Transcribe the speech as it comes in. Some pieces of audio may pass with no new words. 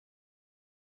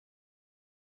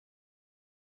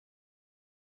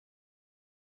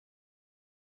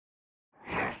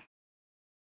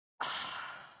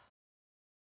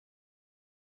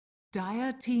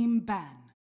Dire team ban.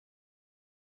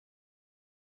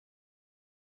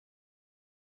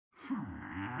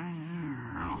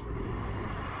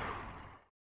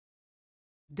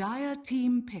 Dire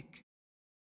team pick.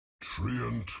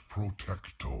 Treant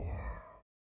Protector.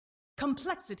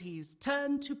 Complexities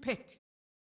turn to pick.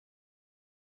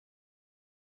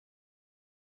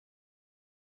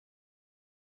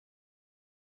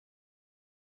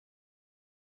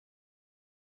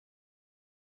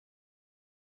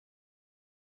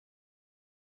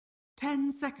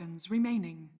 Ten seconds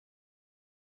remaining.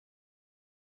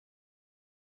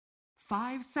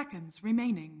 5 seconds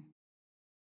remaining.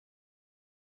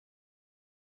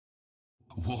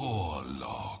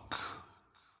 Warlock.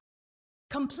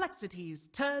 Complexities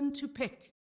turn to pick.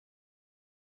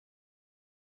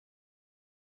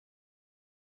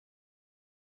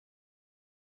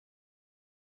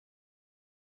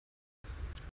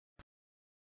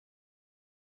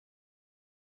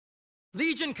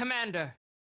 Legion Commander.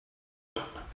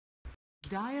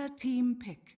 Dire team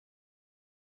pick.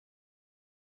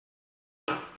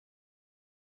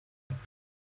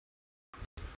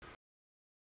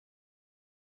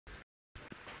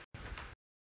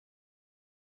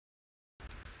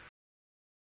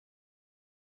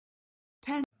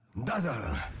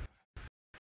 Dazzle.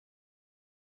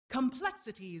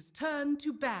 Complexities turn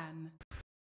to ban.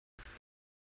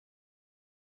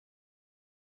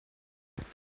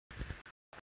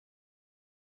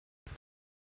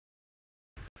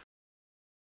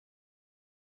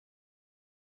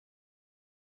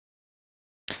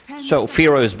 So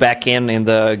Firo is back in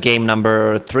the game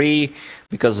number 3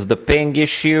 because of the ping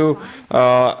issue.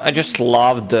 I just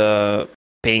love the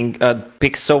ping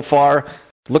picks so far.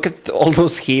 Look at all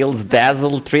those heals: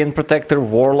 Dazzle, Treant Protector,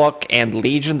 Warlock, and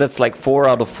Legion. That's like 4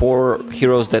 out of 4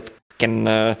 heroes that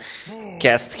can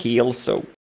cast heal. So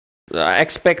I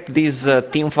expect these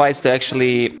team fights to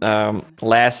actually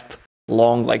last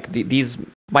long. Like these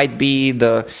might be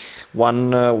the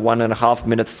 1.5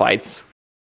 minute fights,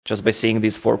 just by seeing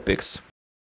these 4 picks.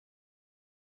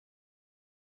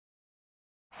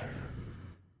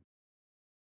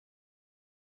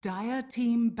 Dire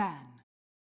team ban.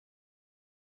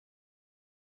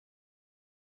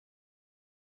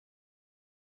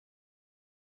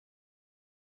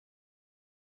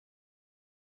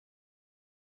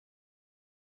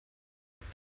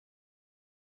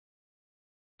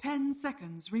 Ten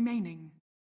seconds remaining.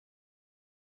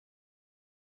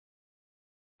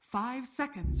 5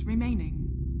 seconds remaining.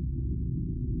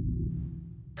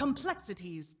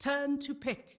 Complexities turn to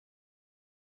pick.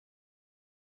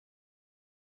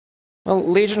 Well,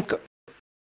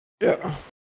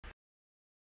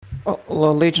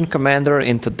 Legion Commander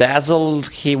into Dazzle.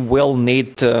 He will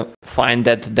need to find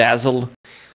that Dazzle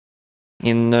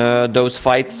in those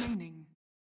fights.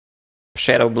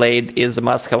 Shadow Blade is a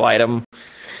must-have item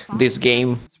this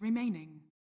game.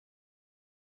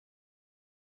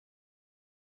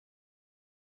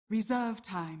 Reserve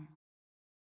time.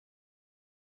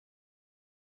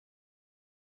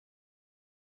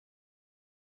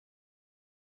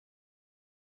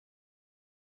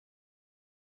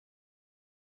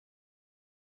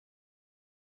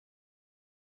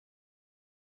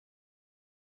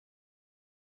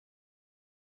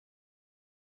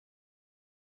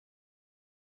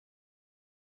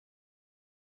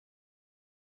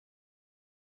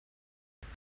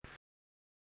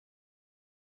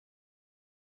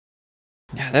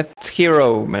 Yeah, that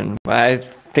hero, man. I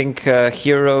think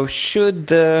hero should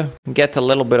get a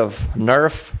little bit of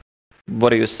nerf.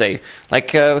 What do you say?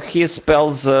 Like, his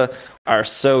spells are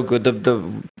so good.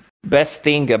 The best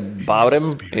thing about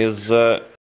him is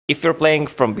if you're playing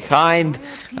from behind,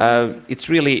 it's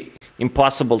really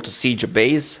impossible to siege a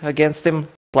base against him.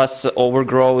 Plus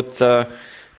overgrowth,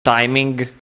 timing,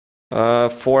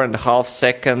 4.5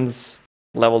 seconds,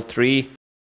 level 3.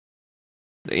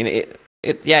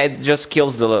 It just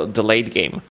kills the late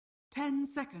game. 10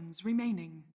 seconds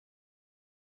remaining.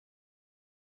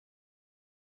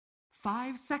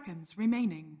 5 seconds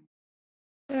remaining.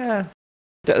 Yeah.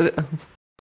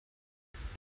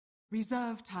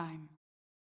 Reserve time.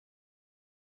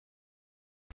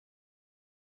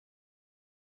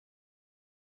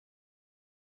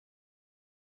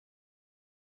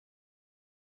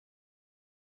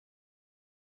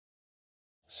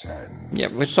 Yeah,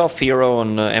 we saw Firo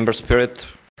on Ember Spirit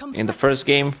in the first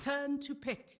game.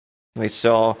 We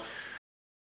saw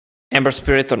Ember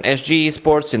Spirit on SG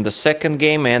Esports in the second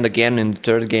game and again in the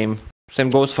third game. Same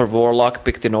goes for Warlock,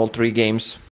 picked in all 3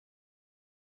 games.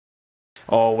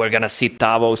 Oh, we're gonna see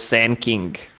Tavo Sand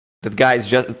King. That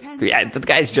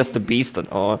guy's just a beast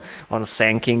on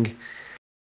Sand King.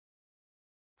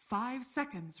 5 5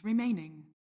 seconds remaining.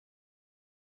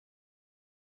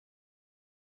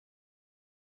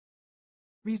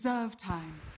 Reserve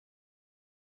time.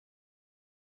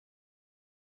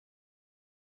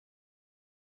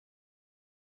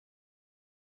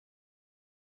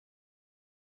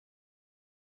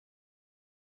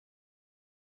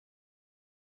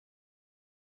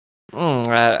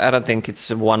 I don't think it's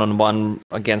one-on-one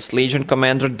against Legion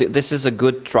Commander. This is a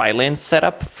good tri-lane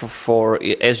setup for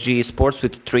SG Sports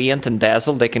with Treant and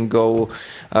Dazzle. They can go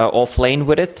off-lane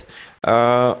with it.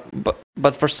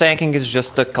 But for Sanking, it's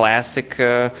just a classic...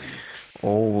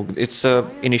 it's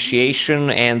initiation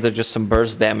and just some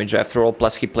burst damage after all.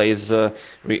 Plus, he plays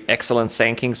excellent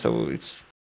Sanking, so it's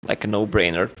like a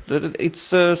no-brainer.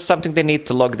 It's something they need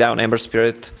to lock down Ember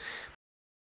Spirit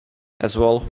as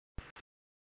well.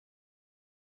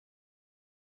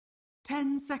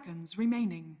 10 seconds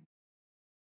remaining.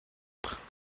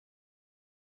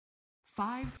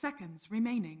 5 seconds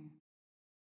remaining.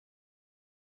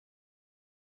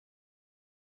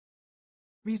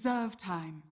 Reserve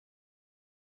time.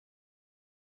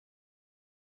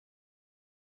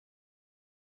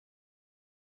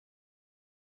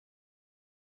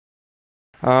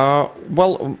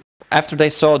 Well, after they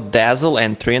saw Dazzle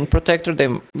and Treant Protector,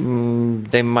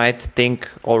 they might think,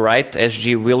 all right,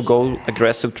 SG will go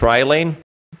aggressive tri-lane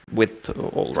with,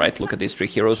 all right, look at these three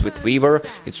heroes with Weaver,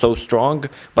 it's so strong,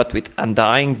 but with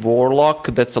Undying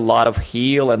Warlock, that's a lot of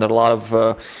heal and a lot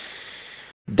of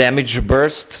damage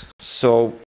burst,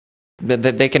 so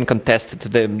they can contest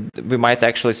it. We might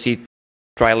actually see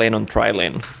tri-lane on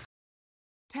tri-lane.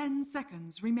 10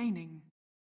 seconds remaining.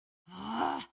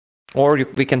 Or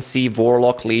we can see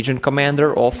Warlock Legion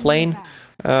Commander off lane.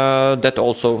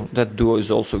 That duo is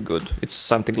also good. It's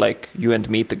something like you and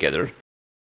me together.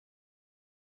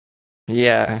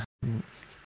 Yeah.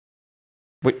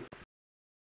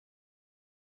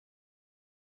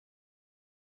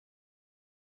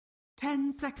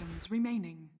 10 seconds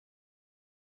remaining.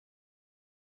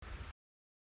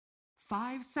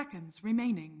 5 seconds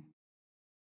remaining.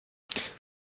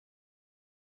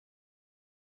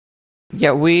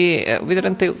 Yeah, we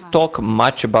didn't talk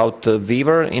much about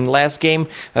Weaver in last game.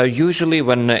 Usually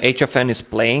when HFN is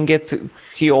playing it,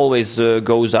 he always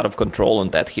goes out of control on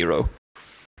that hero.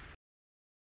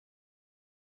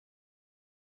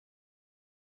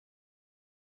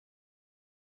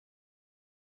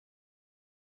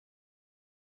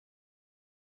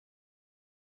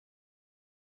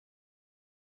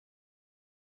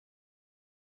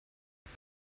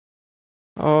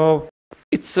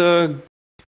 It's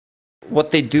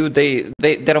what they do. They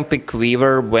don't pick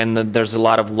Weaver when there's a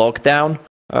lot of lockdown.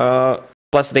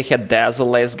 Plus they had Dazzle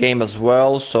last game as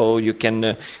well, so you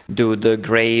can do the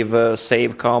Grave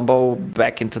save combo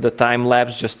back into the time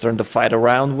lapse, just turn the fight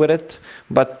around with it.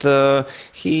 But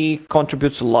he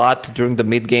contributes a lot during the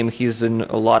mid game. He's in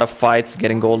a lot of fights,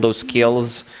 getting all those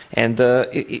kills. And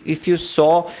if you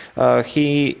saw,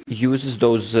 he uses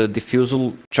those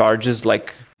diffusal charges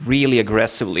like really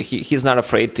aggressively. He's not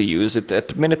afraid to use it.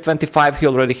 At minute 25, he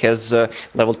already has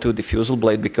level 2 diffusal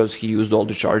blade because he used all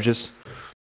the charges.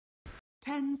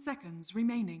 10 seconds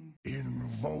remaining.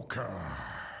 Invoker.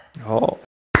 Oh.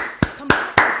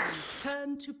 Combatants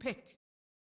turn to pick.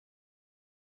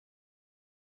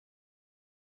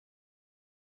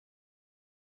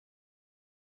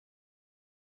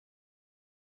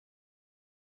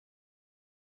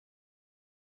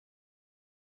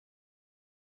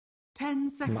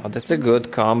 No, that's a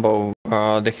good combo.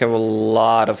 They have a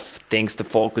lot of things to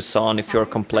focus on if you're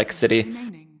complexity.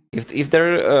 If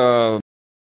their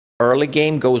early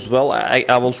game goes well,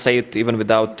 I will say it even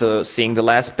without seeing the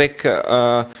last pick,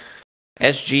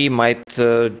 SG might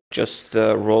just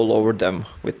roll over them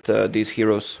with these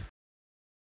heroes.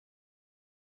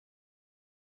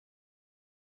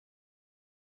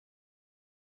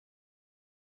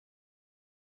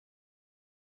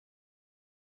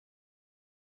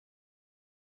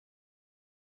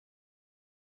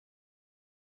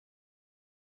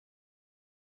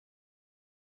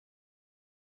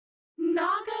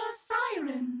 Naga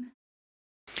Siren.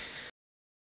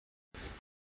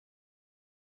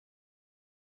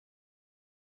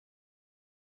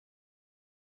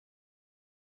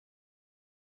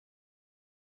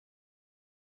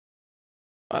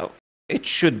 It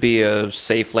should be a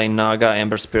safe lane Naga,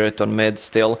 Ember Spirit on mid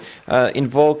still.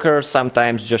 Invoker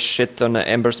sometimes just shit on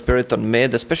Ember Spirit on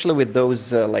mid, especially with those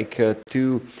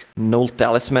two Null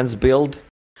Talismans build.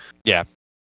 Yeah.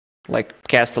 Like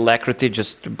cast Alacrity,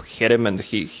 just hit him and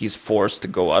he's forced to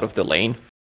go out of the lane.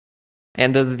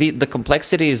 And the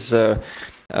complexity is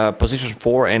position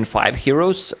 4 and 5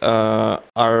 heroes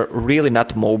are really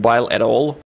not mobile at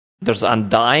all. there's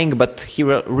Undying, but he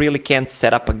really can't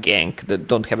set up a gank. That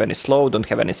don't have any slow, don't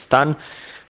have any stun.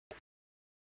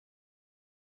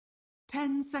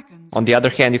 10 seconds. On the other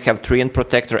hand, you have Treant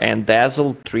Protector and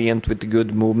Dazzle. Treant with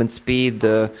good movement speed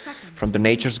from the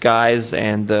Nature's Guys,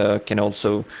 and can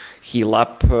also heal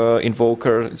up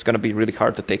Invoker. It's going to be really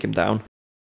hard to take him down.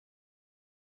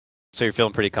 So you're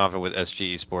feeling pretty confident with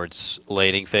SG Esports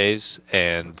laning phase,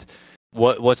 and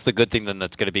what's the good thing then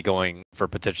that's going to be going for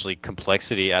potentially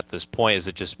complexity at this point? Is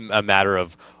it just a matter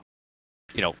of,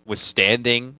 you know,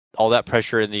 withstanding all that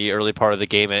pressure in the early part of the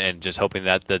game and just hoping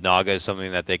that the Naga is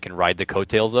something that they can ride the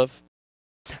coattails of?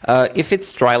 If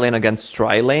it's tri-lane against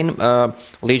tri-lane,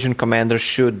 Legion Commander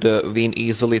should win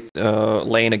easily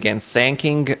lane against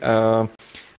Sanking,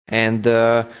 and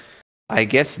I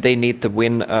guess they need to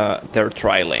win their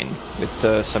tri-lane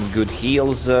with some good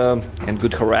heals and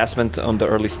good harassment on the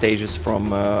early stages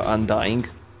from Undying.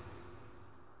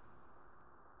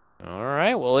 All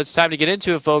right, well, it's time to get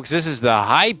into it, folks. This is the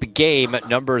hype game at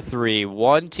number 3.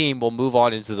 One team will move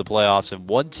on into the playoffs, and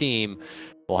one team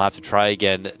will have to try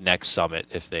again next summit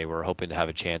if they were hoping to have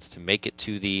a chance to make it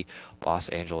to the Los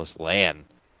Angeles LAN.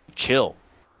 Chill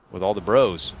with all the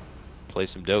bros, play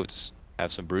some dotes,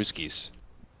 have some brewskis,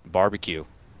 barbecue,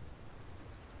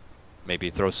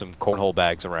 maybe throw some cornhole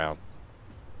bags around.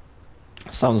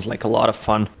 Sounds like a lot of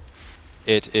fun.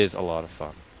 It is a lot of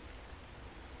fun.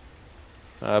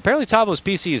 Apparently Tabo's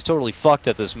PC is totally fucked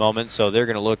at this moment, so they're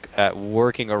going to look at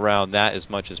working around that as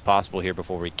much as possible here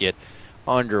before we get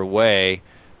underway.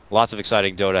 Lots of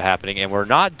exciting Dota happening, and we're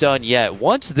not done yet.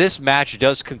 Once this match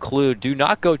does conclude, do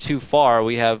not go too far.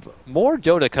 We have more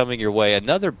Dota coming your way,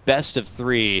 another best of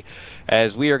 3,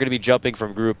 as we are going to be jumping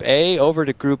from Group A over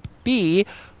to Group B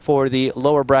for the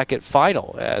lower bracket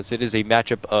final, as it is a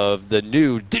matchup of the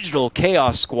new Digital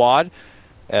Chaos Squad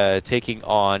taking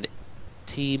on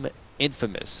Team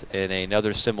Infamous in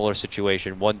another similar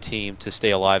situation. One team to stay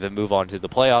alive and move on to the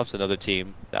playoffs, another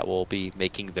team that will be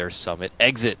making their summit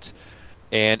exit.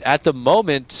 And at the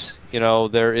moment, you know,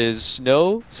 there is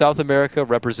no South America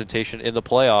representation in the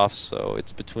playoffs, so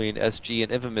it's between SG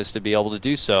and Infamous to be able to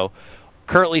do so.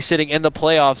 Currently sitting in the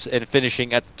playoffs and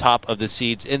finishing at the top of the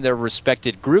seeds in their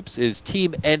respected groups is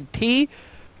Team NP,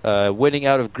 winning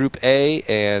out of Group A,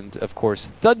 and of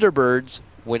course Thunderbirds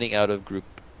winning out of Group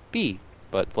B.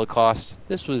 But Lacoste,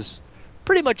 this was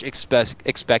pretty much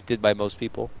expected by most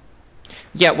people.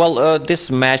 Yeah, well,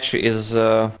 this match is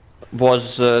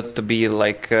was to be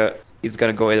like it's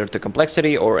gonna go either to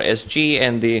Complexity or SG,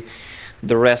 and the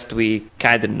rest we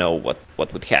kind of know what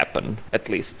would happen. At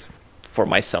least for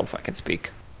myself, I can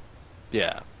speak.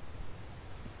 Yeah.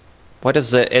 Why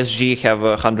does SG have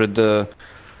 100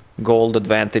 gold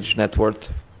advantage net worth?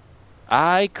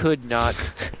 I could not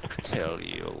tell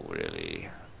you really.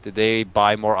 Did they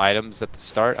buy more items at the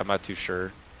start? I'm not too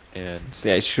sure. And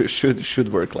yeah, it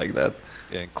should work like that.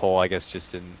 And coL, I guess,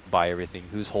 just didn't buy everything.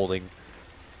 Who's holding?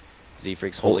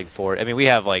 Z-Freak's holding for it. I mean, we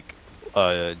have like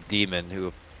a Demon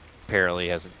who apparently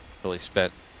hasn't really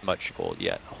spent much gold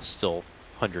yet. Still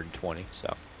 120,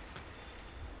 so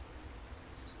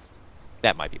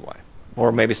that might be why.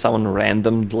 Or maybe someone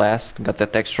random last got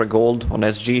that extra gold on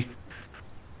SG.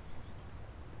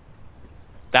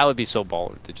 That would be so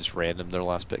baller to just random their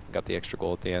last pick and got the extra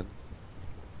goal at the end.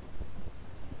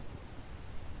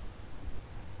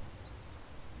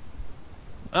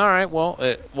 All right, well,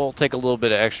 we'll take a little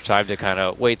bit of extra time to kind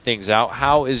of wait things out.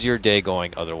 How is your day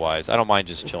going otherwise? I don't mind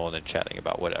just chilling and chatting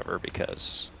about whatever,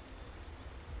 because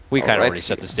we kind of already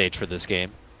set the stage for this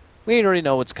game. We already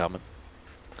know what's coming.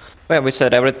 Well, we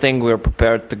said everything. We're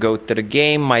prepared to go to the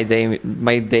game. My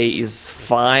day is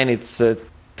fine. It's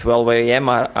 12 a.m.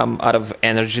 I'm out of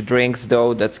energy drinks,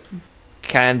 though. That's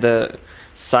kind of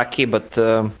sucky, but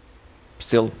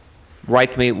still,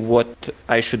 write me what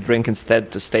I should drink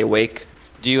instead to stay awake.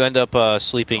 Do you end up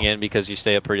sleeping in because you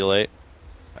stay up pretty late?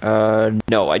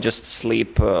 No, I just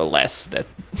sleep less.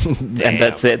 And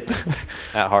that's it.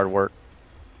 At hard work?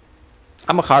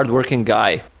 I'm a hard-working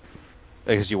guy.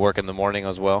 Because you work in the morning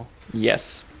as well?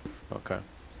 Yes. Okay.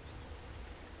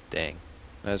 Dang.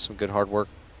 That's some good hard work.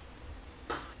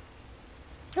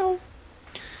 No.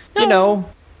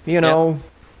 You know,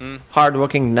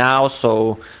 hardworking now,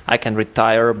 so I can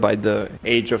retire by the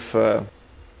age of,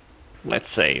 let's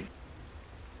say,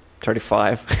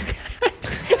 35.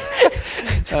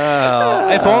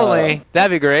 If only.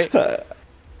 That'd be great.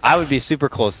 I would be super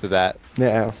close to that.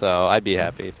 Yeah. So I'd be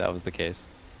happy if that was the case.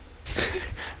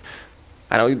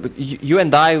 I know, but you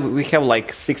and I, we have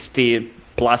like 60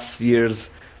 plus years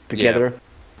together.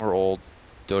 Yeah, we're old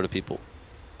Dota people.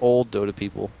 Old Dota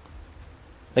people.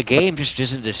 The game just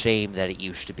isn't the same that it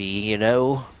used to be, you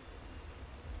know?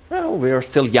 Well, we are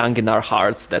still young in our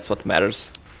hearts. That's what matters.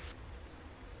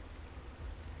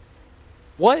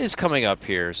 What is coming up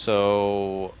here?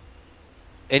 So,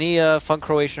 any fun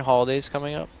Croatian holidays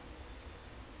coming up?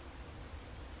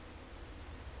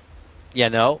 Yeah,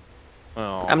 no.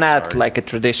 Oh, I'm not sorry. like a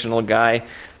traditional guy.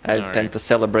 I Alright. tend to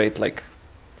celebrate like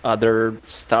other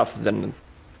stuff than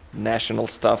national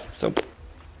stuff. So,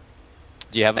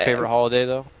 Do you have a favorite holiday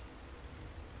though?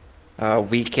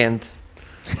 weekend.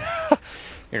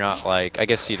 You're not like, I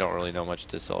guess you don't really know much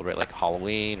to celebrate, like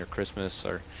Halloween or Christmas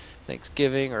or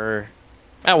Thanksgiving or.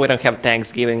 Oh, we don't have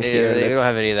Thanksgiving here. They don't That's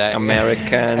have any of that.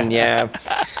 American, yeah.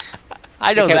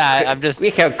 I know We have that. Chri- I'm just.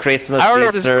 We have Christmas, I don't know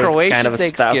this Easter, Croatian kind of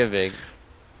stuff. Thanksgiving.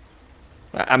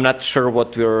 I'm not sure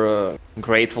what we're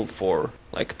grateful for.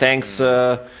 Like, thanks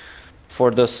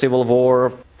for the Civil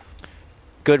War.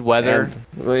 Good weather.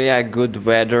 And, well, yeah, good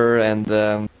weather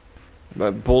and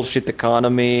bullshit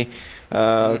economy,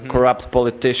 corrupt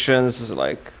politicians.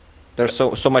 Like, there's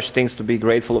so much things to be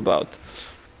grateful about.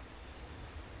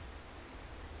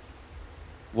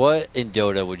 What in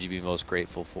Dota would you be most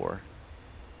grateful for?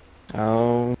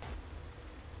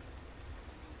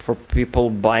 For people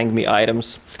buying me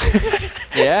items.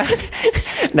 Yeah.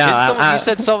 No, You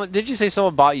said someone. Did you say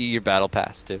someone bought you your battle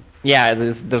pass too? yeah,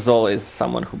 there's always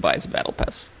someone who buys battle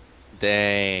pass.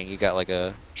 Dang, you got like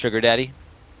a sugar daddy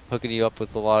hooking you up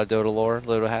with a lot of Dota lore.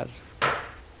 Dota has.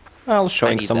 Well,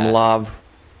 showing need some that. love.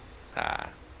 Ah,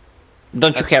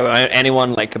 Don't you have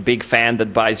anyone like a big fan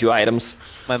that buys you items?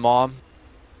 my mom.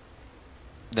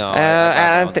 No, I I buy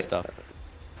my don't own thi- stuff.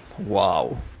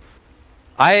 Wow.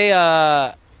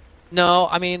 No,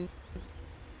 I mean,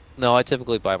 no, I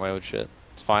typically buy my own shit.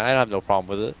 It's fine. I have no problem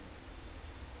with it.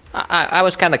 I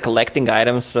was kind of collecting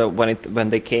items when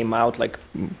they came out, like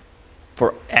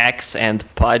for Axe and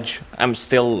Pudge. I'm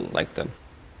still like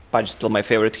Pudge is still my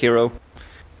favorite hero,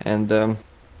 and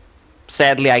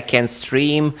sadly I can't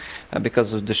stream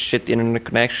because of the shit internet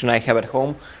connection I have at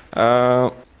home.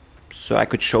 So I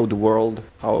could show the world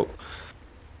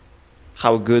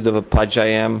how good of a Pudge I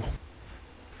am.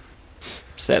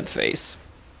 Sad face.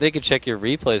 They could check your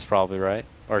replays, probably, right?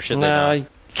 Or should they No, not?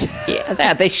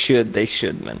 yeah, they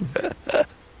should, man.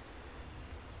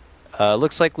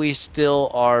 Looks like we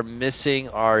still are missing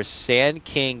our Sand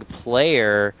King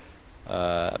player.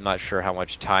 I'm not sure how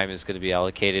much time is going to be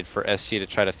allocated for SG to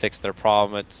try to fix their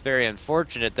problem. It's very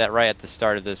unfortunate that right at the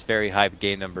start of this very hype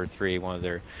game number 3, one of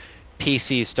their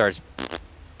PCs starts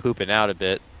pooping out a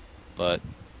bit. But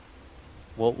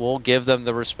we'll give them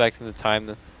the respect and the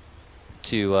time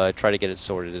to try to get it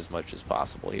sorted as much as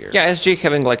possible here. Yeah, SG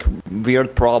having like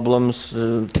weird problems,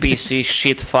 PC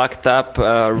shit fucked up,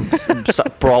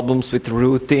 problems with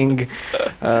routing.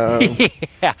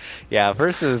 Yeah.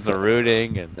 First it was the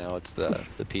routing, and now it's the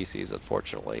PCs.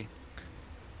 Unfortunately,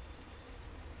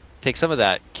 take some of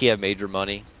that Kia Major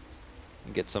money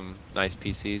and get some nice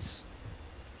PCs.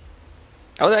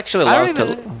 I would actually I love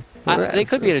don't to. even, they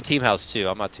could be in a team house too.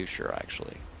 I'm not too sure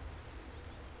actually.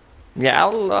 Yeah,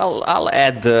 I'll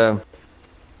add. You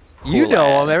who'll know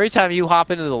add. them. Every time you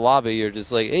hop into the lobby, you're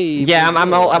just like, hey. Yeah,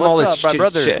 I'm always up, my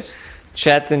brothers?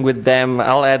 chatting with them.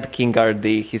 I'll add King RD.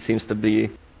 He seems to be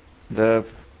the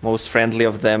most friendly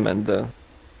of them and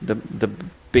the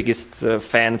biggest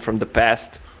fan from the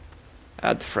past.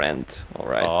 Add friend. All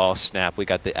right. Oh snap! We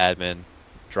got the admin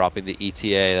dropping the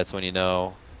ETA. That's when you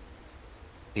know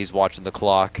he's watching the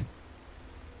clock.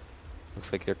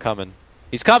 Looks like they're coming.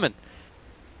 He's coming.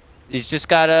 He's just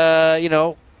gotta, you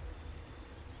know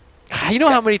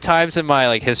how many times in my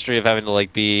like history of having to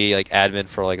like be like admin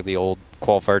for like the old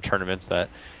qualifier tournaments that,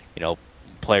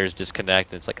 players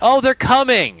disconnect and it's like, oh, they're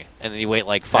coming, and then you wait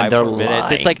like 5 more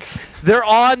minutes. It's lying. like they're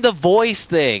on the voice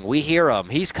thing. We hear him.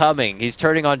 He's coming. He's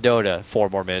turning on Dota. 4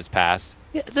 more minutes pass.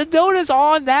 Yeah, the Dota's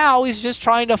on now. He's just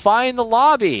trying to find the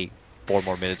lobby. 4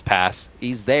 more minutes pass.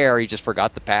 He's there. He just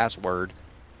forgot the password.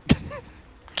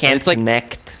 Can't it's like-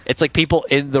 connect. It's like people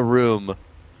in the room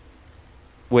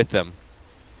with them.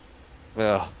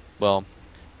 Ugh, well,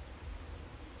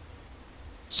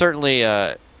 certainly,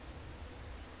 I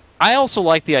also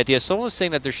like the idea. Someone was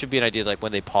saying that there should be an idea like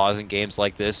when they pause in games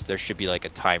like this, there should be like a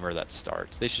timer that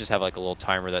starts. They should just have like a little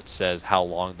timer that says how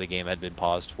long the game had been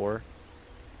paused for.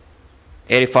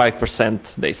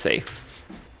 85%, they say.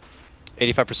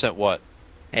 85% what?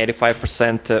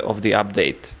 85% of the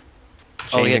update.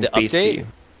 Oh, he had Changing to PC. update?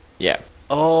 Yeah.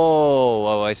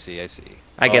 Oh, I see.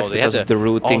 I guess they had because of the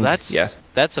routing. Oh, yeah.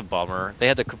 that's a bummer. They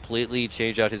had to completely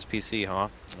change out his PC, huh?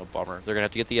 Oh, bummer. They're gonna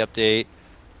have to get the update.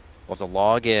 We'll have to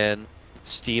log in,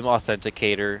 Steam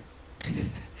Authenticator,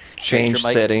 Change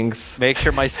sure settings. make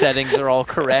sure my settings are all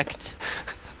correct.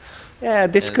 Yeah,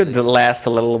 this could last a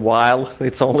little while.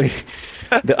 It's only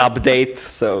the update,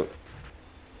 so...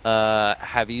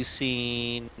 Have you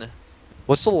seen...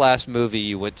 What's the last movie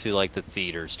you went to, like, the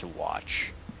theaters to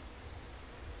watch?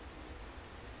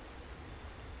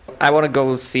 I want to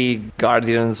go see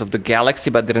Guardians of the Galaxy,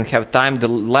 but didn't have time. The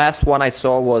last one I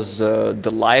saw was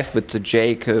The Life with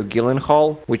Jake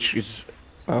Gyllenhaal, which is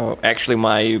actually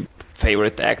my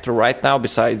favorite actor right now,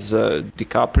 besides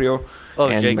DiCaprio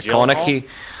and Jake McConaughey. Gyllenhaal?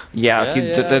 Yeah,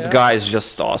 that guy is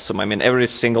just awesome. I mean, every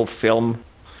single film,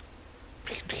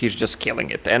 he's just killing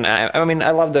it. And I mean,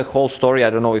 I love the whole story. I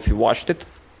don't know if you watched it.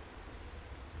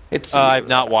 It's I've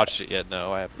not watched it yet.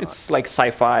 No, I have not. It's like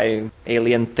sci-fi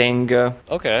alien thing.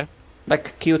 Okay.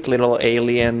 Like cute little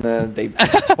alien. They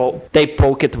they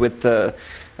poke it with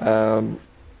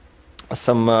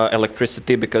some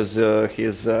electricity because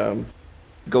he's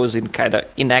goes in kind of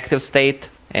inactive state,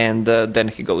 and then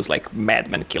he goes like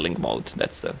madman killing mode.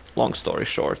 That's the long story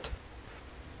short.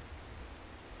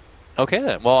 Okay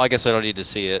then. Well, I guess I don't need to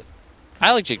see it.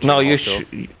 I like Jake Gyllenhaal. No, you so-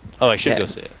 should. Oh, I should yeah. go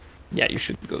see it. Yeah, you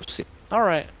should go see. All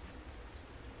right.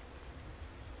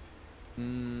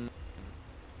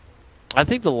 I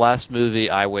think the last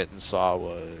movie I went and saw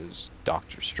was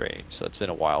Doctor Strange, so it's been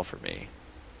a while for me.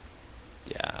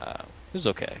 Yeah, it was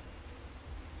okay.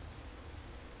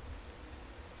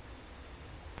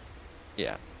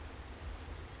 Yeah.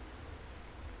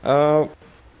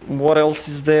 What else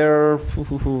is there?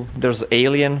 There's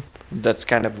Alien. That's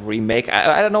kind of remake.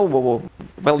 I don't know.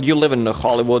 Well, you live in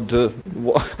Hollywood.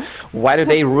 Why do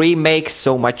they remake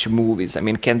so much movies? I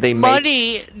mean, can they make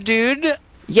Money, dude.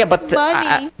 Yeah,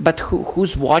 but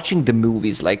who's watching the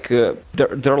movies? Like, there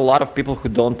are a lot of people who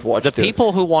don't watch The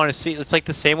people who want to see, it's like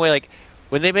the same way, like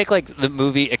when they make like the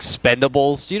movie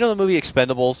Expendables. Do you know the movie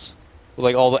Expendables? With,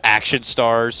 like all the action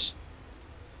stars.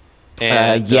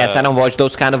 And, yes, I don't watch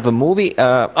those kind of a movie.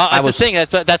 That's the thing.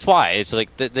 That's why it's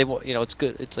like they you know, it's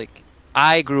good. It's like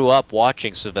I grew up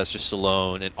watching Sylvester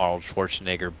Stallone and Arnold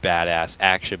Schwarzenegger badass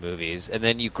action movies, and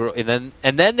then you grow, and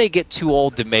then they get too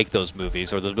old to make those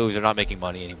movies, or those movies are not making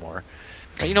money anymore.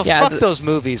 But, you know, Yeah, fuck those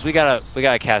movies. We gotta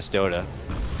cast Dota.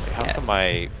 Wait, how come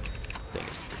my thing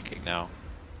isn't working now?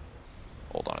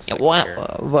 Hold on a second. here.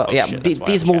 Well, Oh, yeah, shit, that's why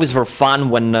these I'm movies chatting. were fun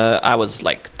when I was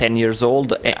like 10 years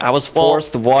old. I was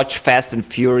forced to watch Fast and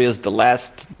Furious, the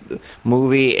last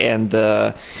movie, and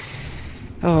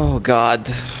oh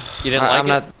god. You didn't I'm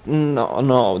like not.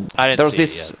 No. I didn't There's see it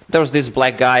this. yet. There's this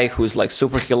black guy who's like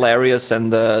super hilarious,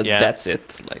 and Yeah. that's it.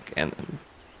 Like, and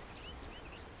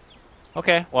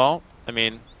Okay, well, I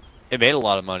mean, it made a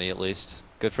lot of money at least.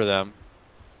 Good for them.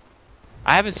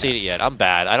 I haven't seen it yet. I'm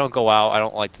bad. I don't go out. I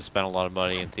don't like to spend a lot of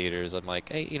money in theaters. I'm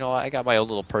like, hey, you know, I got my own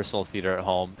little personal theater at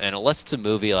home, and unless it's a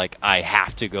movie like I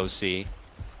have to go see,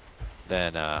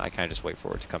 then I kind of just wait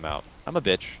for it to come out. I'm a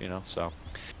bitch, you know, so.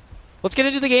 Let's get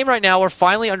into the game right now. We're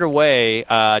finally underway.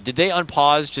 Did they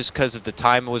unpause just because of the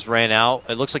time was ran out?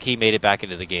 It looks like he made it back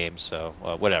into the game, so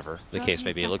whatever the case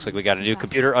may be. It looks like we got a new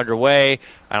computer underway.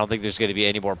 I don't think there's going to be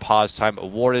any more pause time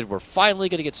awarded. We're finally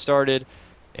going to get started,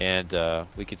 and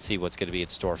we can see what's going to be in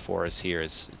store for us here.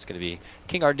 It's going to be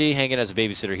King RD hanging as a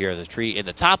babysitter here in the tree. In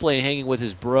the top lane, hanging with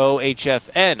his bro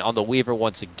HFN on the Weaver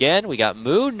once again. We got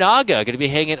Moon Naga going to be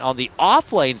hanging on the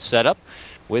off lane setup,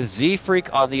 with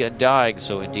Z-Freak on the Undying,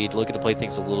 so indeed looking to play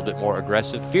things a little bit more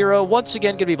aggressive. Firo, once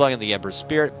again, going to be playing the Ember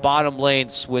Spirit. Bottom lane,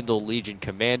 Swindle Legion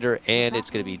Commander, and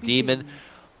it's going to be Demon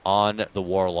on the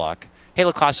Warlock. Hey,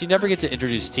 Lacoste, you never get to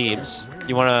introduce teams.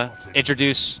 You want to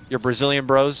introduce your Brazilian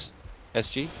bros,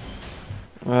 SG?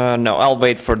 no, I'll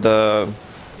wait for the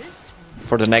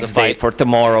next day, fight. for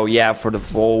tomorrow. Yeah, for the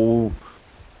full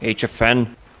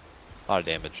HFN. A lot of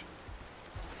damage.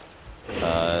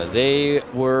 They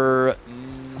were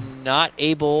not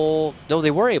able... No,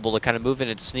 they were able to kind of move in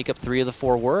and sneak up 3 of the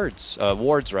 4 wards,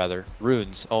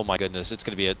 runes. Oh my goodness, it's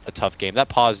going to be a tough game. That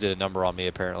pause did a number on me,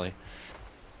 apparently.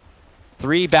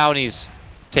 3 bounties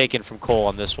taken from coL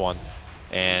on this one.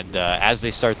 And as they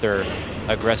start their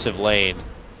aggressive lane,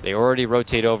 they already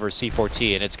rotate over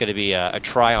C4T, and it's going to be a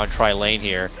try-on-try lane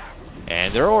here.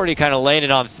 And they're already kind of laying it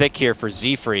on thick here for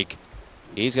Z-Freak.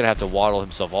 He's going to have to waddle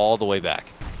himself all the way back.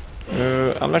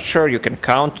 I'm not sure you can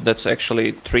count. That's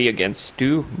actually 3 against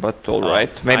 2, but all right.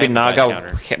 I Maybe have a Naga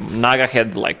counter. Naga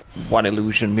had like 1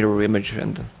 illusion mirror image,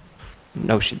 and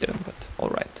no, she didn't. But all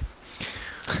right.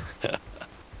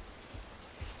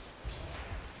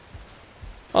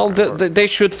 Well, they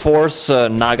should force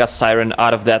Naga Siren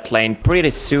out of that lane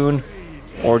pretty soon,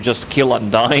 or just kill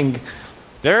Undying.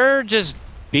 They're just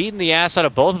beating the ass out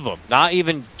of both of them. Not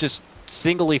even just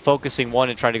singly focusing one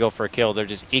and trying to go for a kill. They're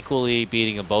just equally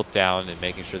beating them both down and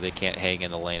making sure they can't hang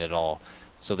in the lane at all.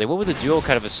 So they went with a duo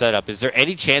kind of a setup. Is there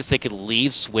any chance they could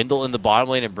leave Swindle in the bottom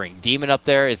lane and bring Demon up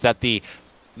there? Is that the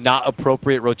not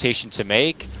appropriate rotation to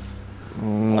make?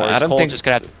 Or is I don't coL think just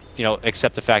going to have to, you know,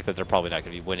 accept the fact that they're probably not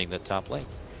going to be winning the top lane?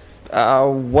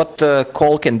 what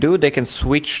coL can do, they can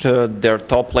switch their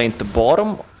top lane to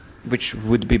bottom, which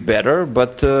would be better,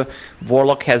 but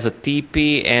Warlock has a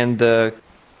TP and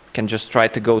can just try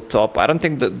to go top. I don't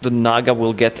think the Naga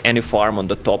will get any farm on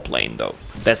the top lane though.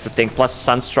 That's the thing. Plus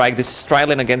Sunstrike. This is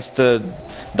tri-lane against the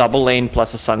double lane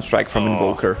plus a Sunstrike from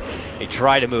Invoker. They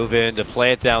try to move in to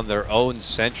plant down their own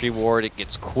sentry ward. It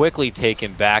gets quickly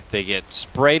taken back. They get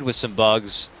sprayed with some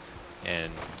bugs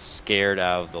and scared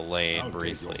out of the lane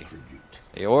briefly.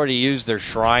 They already used their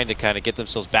shrine to kind of get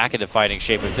themselves back into fighting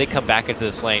shape. If they come back into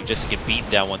this lane just to get beaten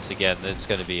down once again, then it's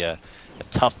going to be a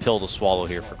tough pill to swallow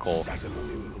here for coL.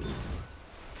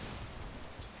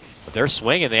 But they're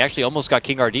swinging. They actually almost got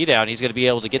King RD down. He's going to be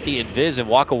able to get the invis and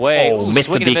walk away. Oh,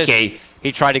 missed the DK.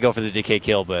 He tried to go for the DK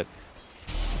kill, but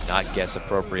not guess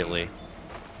appropriately.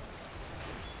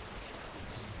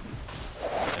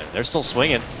 And they're still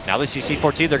swinging. Now they see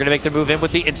C14. They're going to make their move in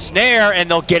with the ensnare, and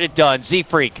they'll get it done.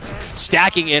 Z-Freak,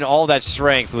 stacking in all that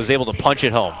strength, was able to punch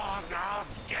it home.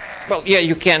 Well, yeah,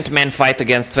 you can't man fight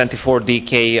against 24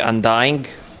 DK Undying.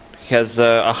 He has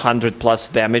 100 plus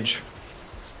damage.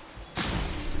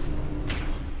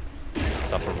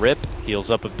 It's up a rip,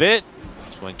 heals up a bit.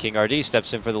 When King RD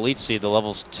steps in for the leech seed, the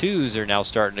levels 2s are now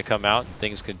starting to come out, and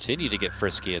things continue to get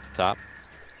frisky at the top.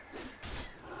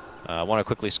 I want to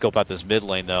quickly scope out this mid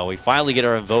lane, though. We finally get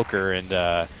our Invoker,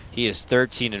 and he is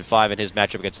 13-5 in his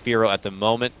matchup against Firo at the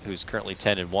moment, who's currently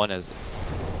 10-1, as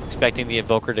expecting the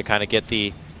Invoker to kind of get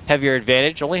the heavier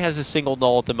advantage. Only has a single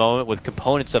null at the moment with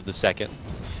components of the second.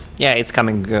 Yeah, it's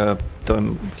coming to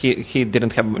him. He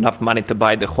didn't have enough money to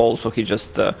buy the whole, so he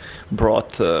just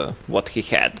brought what he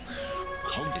had.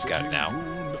 He's got it now.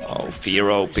 Oh,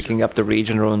 Firo picking up the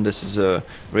region rune. This is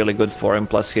really good for him.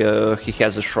 Plus, he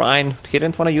has a shrine. He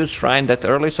didn't want to use shrine that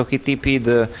early, so he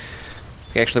TP'd.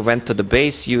 He actually went to the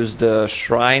base, used the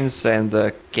shrines,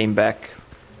 and came back.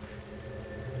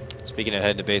 Speaking of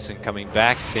heading to base and coming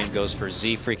back, same goes for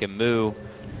Z-Freak and Moo.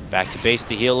 Back to base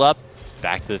to heal up.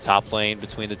 Back to the top lane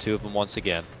between the two of them once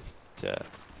again to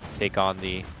take on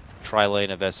the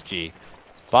tri-lane of SG.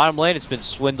 Bottom lane, it's been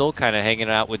Swindle kind of hanging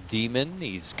out with Demon.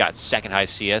 He's got second high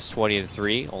CS,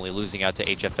 20-3, only losing out to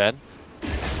HFN.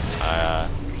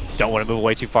 Don't want to move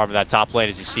away too far from that top lane.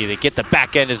 As you see, they get the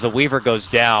back end as the Weaver goes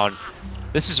down.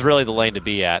 This is really the lane to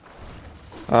be at.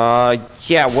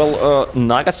 Yeah, well,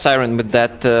 Naga Siren with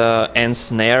that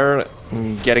ensnare,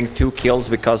 getting 2 kills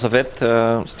because of it.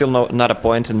 Still not a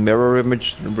point in mirror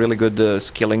image. Really good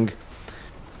skilling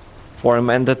for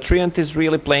him. And the Treant is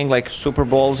really playing like super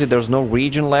ballsy. There's no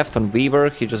region left on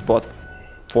Weaver. He just bought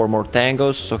 4 more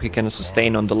tangos so he can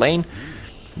sustain on the lane.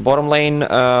 Bottom lane,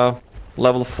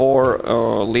 level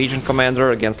 4 Legion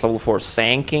Commander against level 4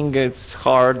 Sanking. It's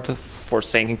hard for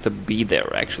Sanking to be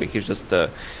there, actually. He's just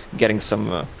getting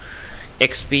some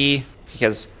XP. He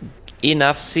has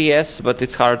enough CS, but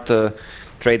it's hard to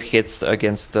trade hits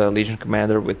against Legion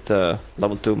Commander with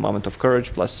level 2 Moment of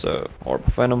Courage plus Orb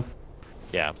of Venom.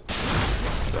 Yeah.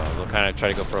 So they'll kind of try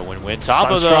to go for a win-win.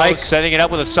 Tabo, though, setting it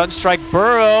up with a Sunstrike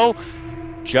Burrow.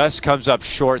 Just comes up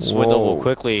short. Swindle will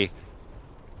quickly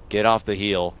get off the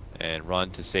heel and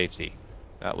run to safety.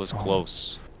 That was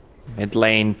close. Mid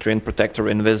lane, Treant Protector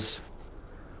Invis.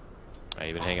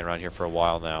 I've been hanging around here for a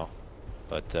while now.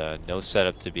 But no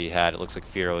setup to be had. It looks like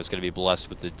Firo is going to be blessed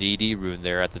with the DD rune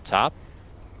there at the top,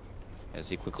 as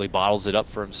he quickly bottles it up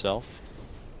for himself.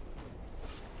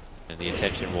 And the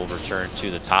attention will return to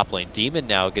the top lane. Demon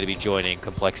now going to be joining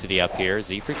Complexity up here.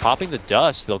 Z-Freak popping the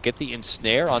dust. They'll get the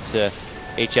ensnare onto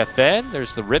HFN.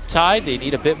 There's the Riptide. They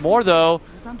need a bit more, though.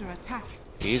 Is under attack.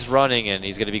 He's running, and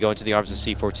he's going to be going to the arms of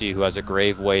C4T, who has a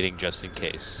grave waiting just in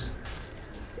case.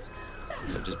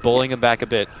 So just bullying him back a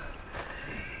bit.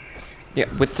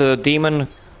 Yeah, with the Demon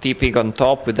TPing on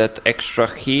top with that extra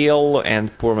heal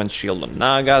and Poor Man's Shield on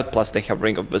Naga, plus they have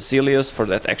Ring of Basilius for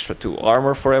that extra 2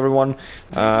 armor for everyone.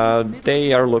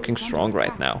 They are looking strong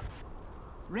right now.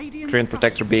 Treant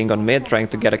Protector being on mid, trying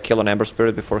to get a kill on Ember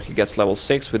Spirit before he gets level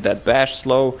 6 with that bash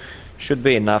slow. Should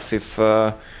be enough if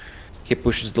he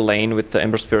pushes the lane with the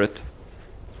Ember Spirit.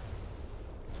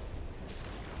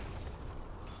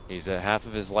 He's at half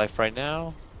of his life right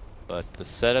now, but the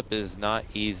setup is not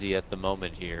easy at the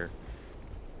moment here.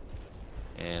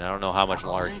 And I don't know how much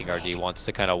longer King RD wants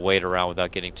to kind of wait around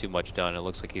without getting too much done. It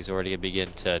looks like he's already going to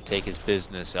begin to take his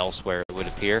business elsewhere, it would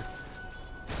appear.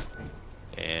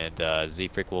 And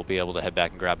Z-Freak will be able to head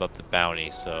back and grab up the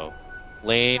bounty. So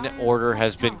lane order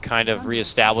has been kind of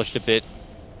reestablished a bit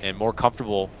and more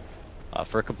comfortable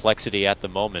for complexity at the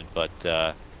moment, but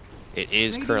it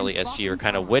is currently SG are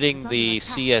kind of winning the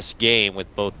CS game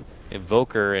with both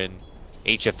Invoker and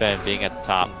HFN being at the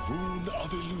top. Rune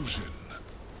of illusion.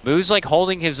 Moo's like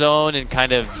holding his own and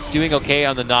kind of doing okay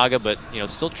on the Naga, but you know,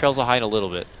 still trails behind a little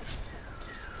bit.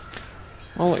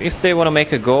 Well, if they want to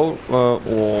make a go,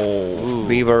 Ooh.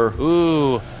 Weaver.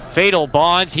 Ooh, fatal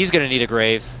bonds. He's gonna need a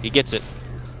grave. He gets it.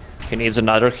 He needs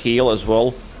another heal as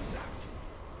well.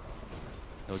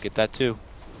 He'll get that too,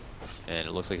 and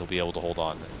it looks like he'll be able to hold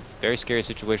on. Very scary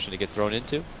situation to get thrown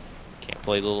into. Can't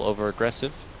play a little over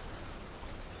aggressive.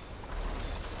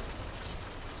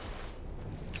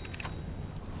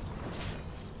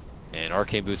 And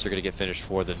Arcane Boots are going to get finished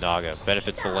for the Naga.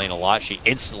 Benefits the lane a lot. She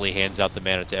instantly hands out the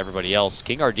mana to everybody else.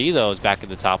 King RD, though, is back in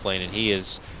the top lane, and he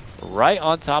is right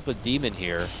on top of Demon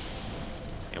here.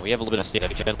 And we have a little bit of state.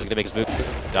 Looking to make his move.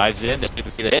 Dives in. This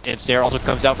could be the hit. And Snare also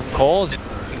comes out from coL. Is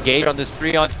engaged on this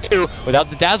 3-on-2. Without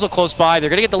the Dazzle close by, they're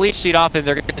going to get the Leech Seed off, and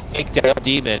they're going to take down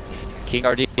Demon. King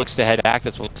RD looks to head back.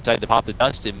 That's when he decided to pop the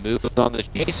dust and move on the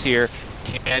chase here.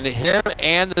 Can him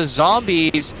and the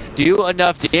zombies do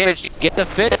enough damage to get the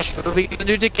finish? Moving to the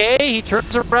new decay, he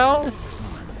turns around,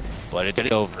 but it's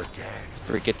over.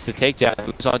 Freak gets the takedown,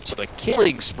 moves on to a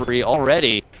killing spree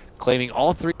already, claiming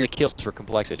all 3 of the kills for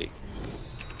complexity.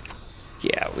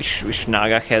 Yeah, wish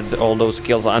Naga had all those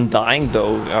kills. Undying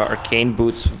though, Arcane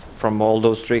Boots from all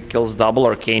those 3 kills, double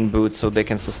Arcane Boots so they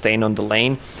can sustain on the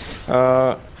lane.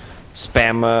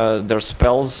 Spam their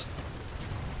spells.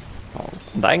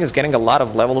 Dying is getting a lot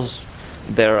of levels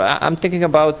there. I'm thinking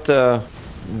about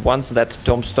once that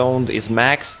Tombstone is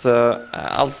maxed,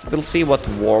 we'll see what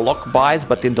Warlock buys,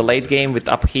 but in the late game with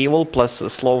upheaval plus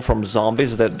slow from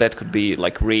zombies, that could be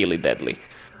like really deadly.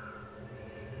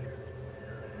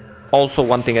 Also,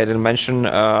 one thing I didn't mention,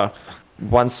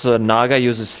 once Naga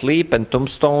uses sleep and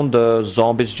Tombstone, the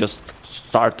zombies just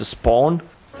start to spawn.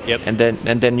 Yep.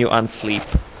 And then you unsleep.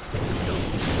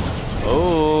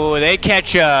 Oh, they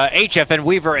catch HFN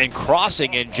Weaver and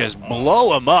crossing and just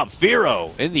blow him up.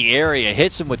 Firo in the area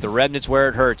hits him with the remnants where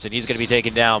it hurts, and he's going to be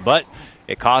taken down. But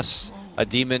it costs a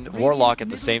Demon Warlock at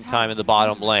the same time in the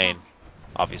bottom lane.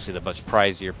 Obviously, the much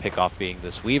prizier pick-off being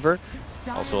this Weaver.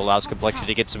 Also allows Complexity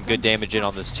to get some good damage in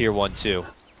on this tier 1 too.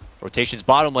 Rotation's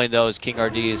bottom lane, though, is King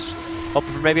RD is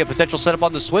hoping for maybe a potential setup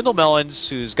on the Swindle Melons,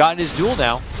 who's gotten his duel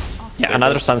now. Yeah,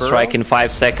 another Sunstrike in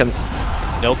 5 seconds.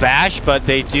 No bash, but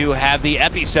they do have the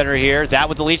epicenter here. That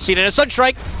with the Leech Seed and a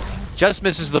Sunstrike. Just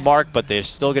misses the mark, but they're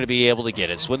still going to be able to get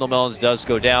it. Swindle Melons does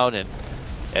go down, and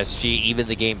SG even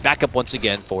the game back up once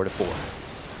again, 4-4.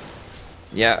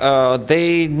 Yeah,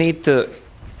 they need to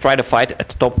try to fight at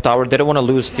the top tower. They don't want to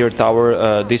lose tier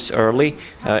tower this early,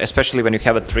 especially when you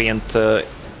have a Treant.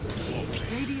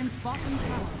 Radiant's bottom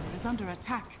tower is under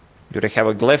attack. Do they have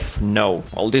a glyph? No.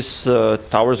 All this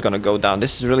tower is gonna go down.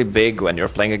 This is really big when you're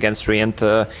playing against Treant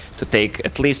to take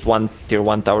at least one tier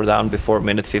 1 tower down before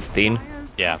minute 15.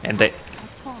 Yeah. And they...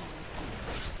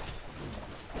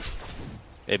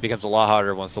 It becomes a lot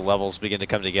harder once the levels begin to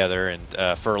come together,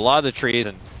 and for a lot of the trees,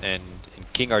 and in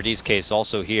King RD's case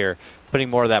also here, putting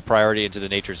more of that priority into the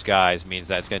Nature's Guise means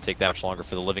that it's going to take that much longer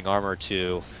for the Living Armor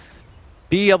to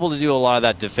be able to do a lot of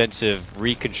that defensive,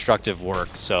 reconstructive work.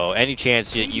 So any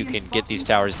chance that you can get these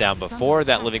towers down before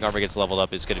that Living Armor gets leveled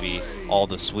up is going to be all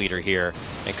the sweeter here.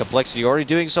 And Complexity already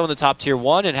doing so in the top tier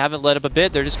 1 and haven't let up a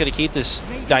bit. They're just going to keep this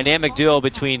dynamic duo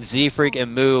between Z-Freak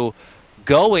and Moo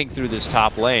going through this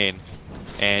top lane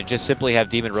and just simply have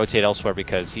Demon rotate elsewhere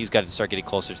because he's got to start getting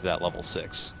closer to that level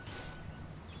 6.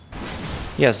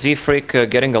 Yeah, Z-Freak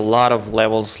getting a lot of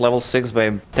levels. Level 6 by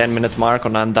 10-minute mark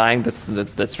on Undying.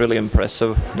 That's really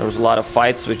impressive. There was a lot of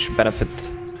fights which benefit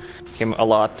him a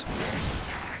lot.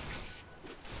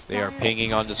 They are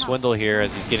pinging onto Swindle here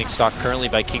as he's getting stalked currently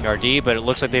by King RD, but it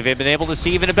looks like they've been able to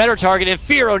see even a better target in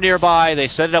Firo nearby. They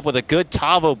set it up with a good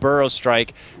Tavo Burrow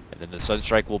strike, and then the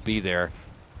Sunstrike will be there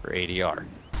for ADR.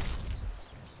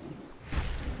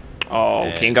 Oh,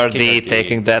 and King RD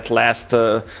taking that last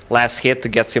hit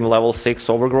gets him level 6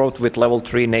 Overgrowth with level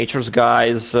 3 Nature's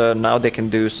Guise. Now they can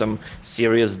do some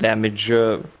serious damage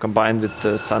combined with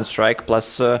Sunstrike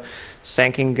plus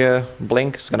Sanking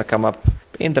Blink is going to come up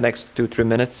in the next 2-3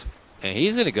 minutes. And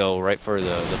he's going to go right for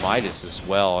the Midas as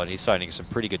well, and he's finding some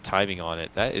pretty good timing on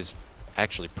it. That is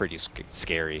actually pretty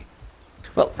scary.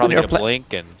 Well, probably going to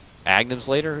Blink and Agnums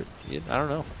later. I don't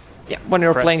know. Yeah, when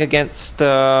you're playing against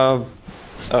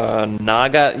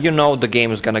Naga, you know the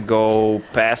game is gonna go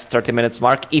past 30 minutes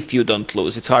mark if you don't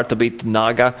lose. It's hard to beat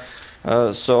Naga,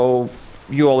 so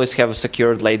you always have a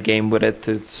secured late game with it.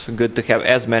 It's good to have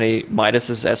as many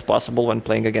Midases as possible when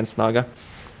playing against Naga.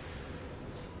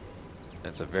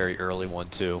 That's a very early one,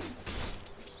 too.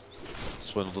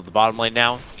 Swindle to the bottom lane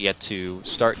now. Yet to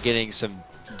start getting some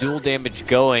dual damage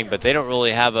going, but they don't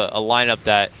really have a lineup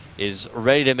that is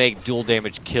ready to make dual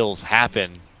damage kills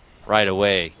happen right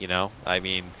away, you know? I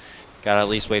mean, gotta at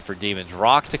least wait for Demon's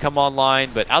Rock to come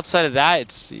online, but outside of that,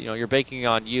 it's, you know, you're banking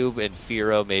on you and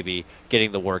Firo maybe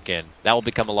getting the work in. That will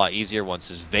become a lot easier once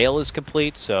his Veil is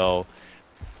complete, so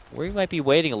we might be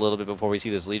waiting a little bit before we see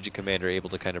this Legion Commander able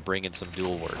to kind of bring in some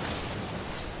dual work.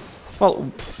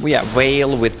 Well, yeah,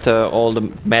 Veil with all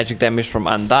the magic damage from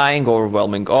Undying,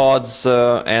 Overwhelming Odds,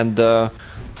 and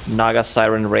Naga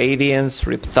Siren Radiance,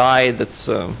 Riptide. That's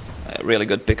a really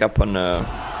good pickup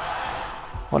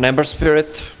on Ember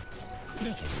Spirit.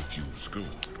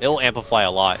 It'll amplify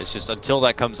a lot. It's just until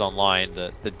that comes online,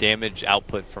 the damage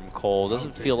output from coL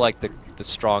doesn't feel like the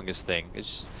strongest thing. It's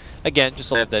just, again, just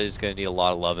a lab that is going to need a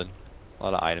lot of loving, a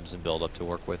lot of items and build up to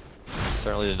work with.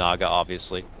 Certainly the Naga,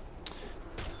 obviously.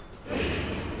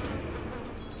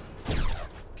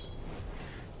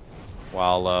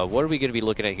 While, what are we going to be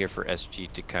looking at here for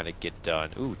SG to kind of get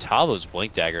done? Ooh, Tavo's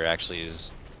Blink Dagger actually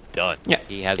is done. Yeah,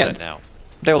 he has that now.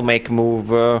 They'll make a move,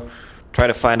 try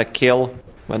to find a kill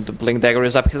when the Blink Dagger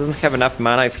is up. He doesn't have enough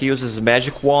mana. If he uses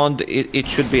Magic Wand, it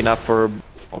should be enough for,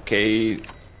 okay,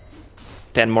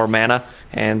 10 more mana.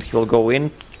 And he will go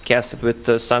in, cast it with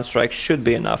Sunstrike, should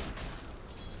be enough.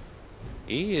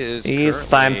 It's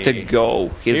time to go.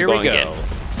 He's going in.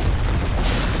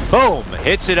 Boom!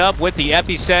 Hits it up with the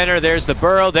epicenter. There's the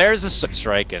burrow. There's the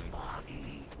strike, and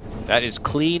that is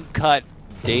clean-cut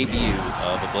debut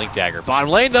of a Blink Dagger. Bottom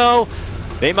lane, though,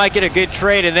 they might get a good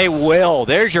trade, and they will.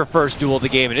 There's your first duel of the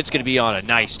game, and it's going to be on a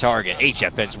nice target.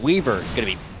 HFN's Weaver is going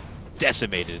to be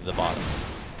decimated in the bottom.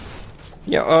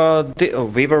 Yeah,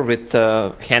 Weaver with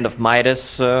Hand of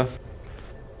Midas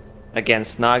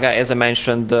against Naga. As I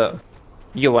mentioned,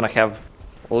 you want to have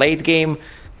late game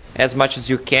as much as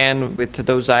you can with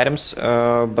those items,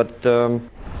 but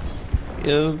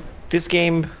this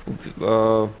game,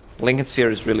 Lincoln Sphere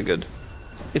is really good.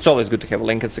 It's always good to have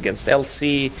Lincolns against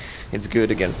LC. It's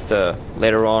good against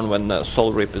later on when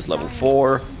Soul Rip is level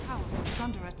 4.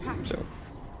 So,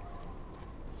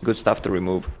 good stuff to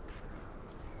remove.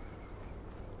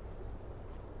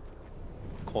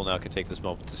 coL now can take this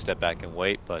moment to step back and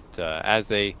wait, but as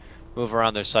they move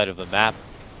around their side of the map,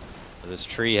 this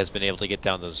tree has been able to get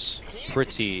down those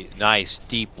pretty nice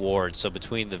deep wards. So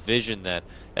between the vision that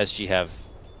SG have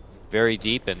very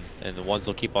deep and the ones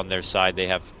they'll keep on their side, they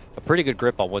have a pretty good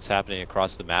grip on what's happening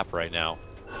across the map right now.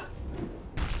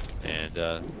 And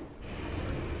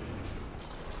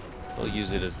they'll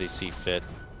use it as they see fit.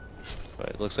 But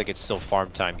it looks like it's still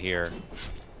farm time here.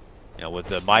 You know, with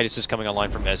the Midases coming online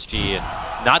from SG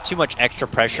and not too much extra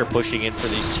pressure pushing in for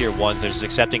these tier 1s, they're just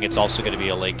accepting it's also going to be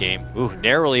a late game. Ooh,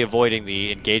 narrowly avoiding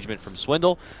the engagement from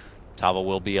Swindle. Tavo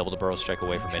will be able to burrow strike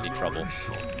away from any trouble.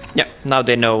 Yeah, now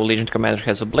they know Legion Commander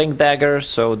has a Blink Dagger,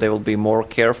 so they will be more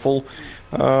careful.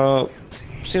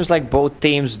 Seems like both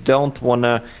teams don't want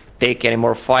to take any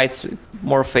more fights. It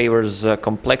more favors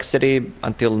complexity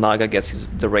until Naga gets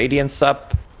the Radiance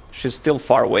up. She's still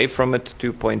far away from it,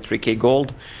 2.3k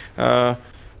gold.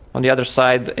 On the other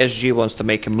side, SG wants to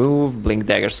make a move. Blink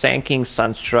Dagger Sanking,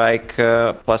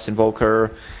 Sunstrike, plus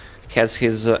Invoker has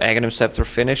his Aghanim Scepter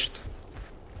finished.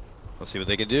 We'll see what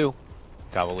they can do.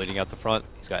 Tavo leading out the front.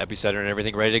 He's got Epicenter and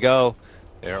everything ready to go.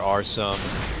 There are some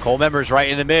coL members right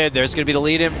in the mid. There's going to be the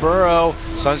lead-in burrow.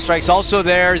 Sunstrike's also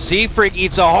there. Z-Freak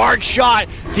eats a hard shot.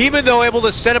 Demon, though, able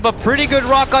to set up a pretty good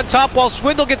rock on top while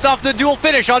Swindle gets off the dual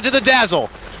finish onto the Dazzle.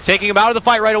 Taking him out of the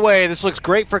fight right away. This looks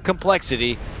great for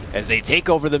complexity as they take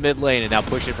over the mid lane and now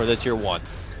push it for the tier 1.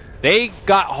 They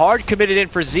got hard committed in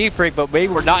for Z-Freak, but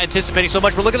maybe we're not anticipating so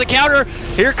much. But look at the counter.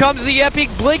 Here comes the epic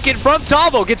blinking from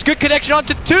Tavo. Gets good connection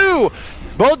onto 2.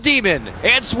 Both Demon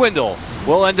and Swindle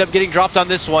will end up getting dropped on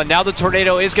this one. Now the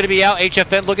Tornado is going to be out.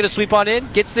 HFN looking to sweep on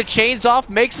in. Gets the chains off.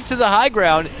 Makes it to the high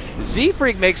ground.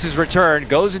 Z-Freak makes his return.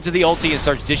 Goes into the ulti and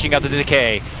starts dishing out the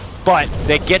decay. But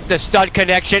they get the stun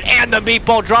connection and the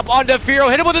meatball drop onto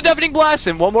Firo. Hit him with a deafening blast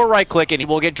and one more right click and he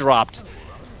will get dropped.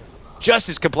 Just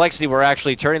as complexity were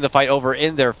actually turning the fight over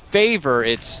in their favor,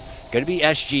 it's going to be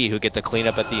SG who get the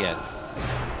cleanup at the end.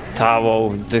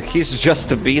 Tavo, he's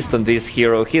just a beast on this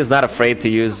hero. He is not afraid to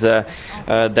use that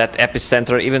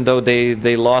epicenter, even though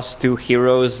they lost 2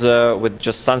 heroes with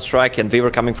just Sunstrike and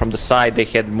Weaver coming from the side. They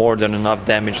had more than enough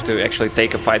damage to actually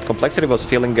take a fight. Complexity was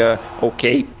feeling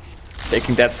okay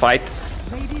taking that fight.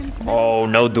 Oh,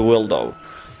 no duel though.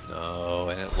 No,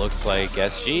 and it looks like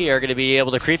SG are going to be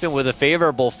able to creep in with a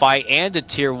favorable fight and a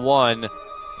tier 1.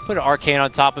 Put an Arcane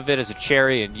on top of it as a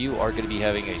cherry, and you are going to be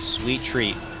having a sweet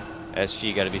treat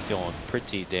SG got to be feeling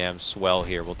pretty damn swell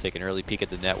here. We'll take an early peek at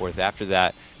the net worth after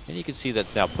that. And you can see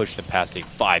that's now pushed them past a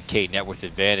 5K net worth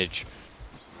advantage.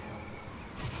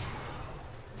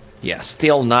 Yeah,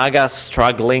 still Naga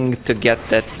struggling to get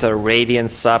that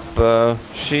Radiance up.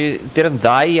 She didn't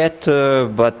die yet,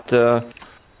 but...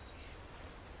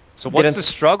 So what's the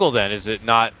struggle then? Is it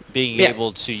not being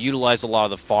able to utilize a lot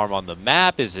of the farm on the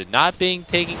map? Is it not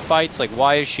taking fights? Like,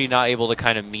 why is she not able to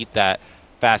kind of meet that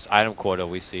fast item quota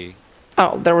we see?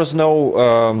 Oh, there was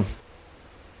no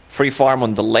free farm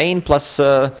on the lane, plus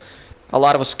a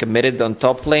lot was committed on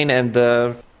top lane,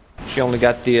 and she only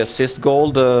got the assist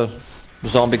gold.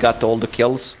 Zombie got all the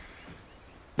kills.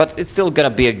 But it's still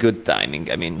gonna be a good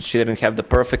timing. I mean, she didn't have the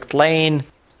perfect lane.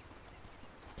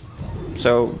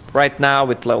 So right now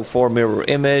with level 4 mirror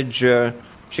image,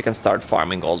 she can start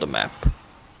farming all the map.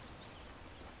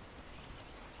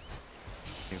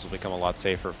 Things will become a lot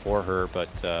safer for her, but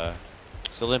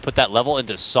still didn't put that level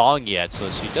into Song yet,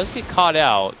 so she does get caught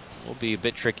out. It will be a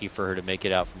bit tricky for her to make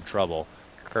it out from trouble.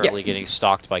 Currently getting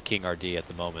stalked by King RD at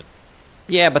the moment.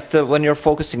 Yeah, but when you're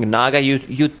focusing Naga,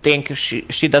 you think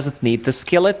she doesn't need to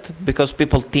skill it, because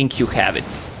people think you have it.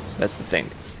 That's the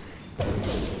thing.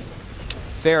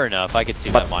 Fair enough, I could see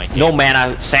that mind. No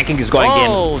mana, Sanking is going in.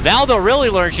 Oh, now they'll really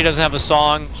learn she doesn't have a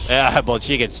song. Yeah, but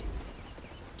she gets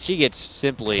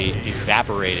simply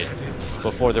evaporated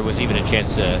before there was even a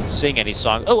chance to sing any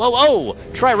song. Oh!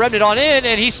 Try Remnant on in,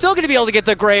 and he's still going to be able to get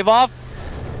the grave off.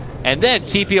 And then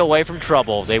TP away from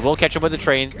trouble. They will catch him with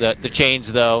the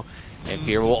chains, though. And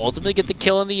Fear will ultimately get the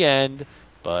kill in the end.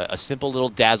 But a simple little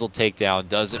dazzle takedown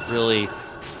doesn't really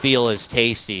feel as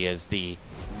tasty as the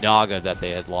Naga that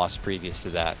they had lost previous to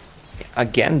that.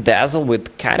 Again, Dazzle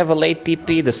with kind of a late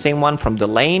TP, the same one from the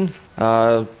lane.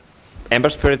 Ember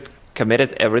Spirit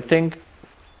committed everything.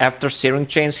 After Searing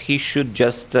Chains, he should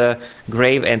just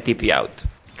grave and TP out.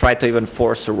 Try to even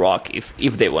force a rock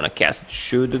if they want to cast it.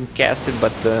 Shouldn't cast it,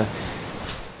 but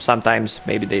sometimes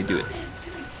maybe they do it.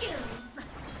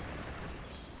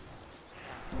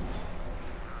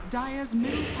 Dire's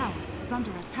middle tower is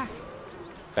under attack.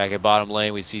 Back at bottom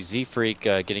lane, we see Z-Freak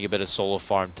getting a bit of solo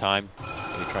farm time.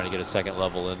 Maybe trying to get a second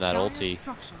level in that ulti.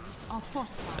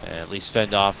 And at least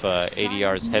fend off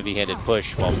ADR's heavy-handed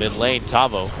push, while mid lane,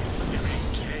 Tavo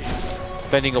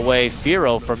fending away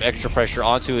Firo from extra pressure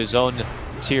onto his own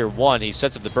tier 1. He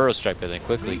sets up the burrow strike, but then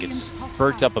quickly gets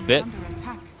burnt up a bit.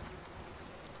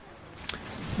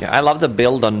 Yeah, I love the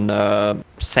build on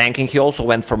Sanking. He also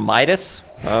went for Midas.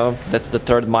 That's the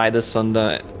third Midas on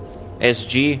the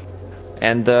SG.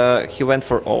 And he went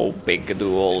for, big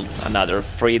duel, another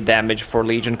free damage for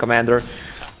Legion Commander.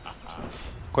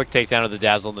 Quick takedown of the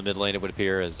Dazzle in the mid lane, it would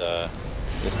appear, as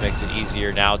this makes it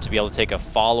easier now to be able to take a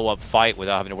follow-up fight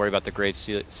without having to worry about the grave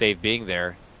save being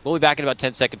there. We'll be back in about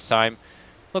 10 seconds time.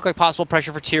 Look like possible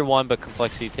pressure for tier 1, but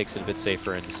Complexity takes it a bit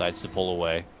safer and decides to pull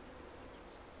away.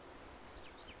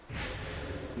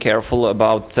 Careful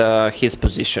about his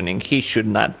positioning. He should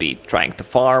not be trying to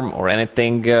farm or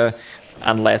anything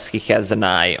unless he has an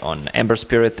eye on Ember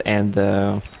Spirit and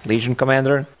Legion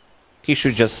Commander. He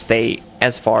should just stay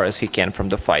as far as he can from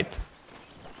the fight.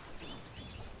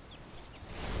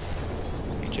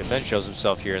 HFN shows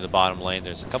himself here in the bottom lane.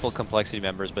 There's a couple of Complexity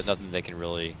members, but nothing they can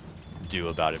really do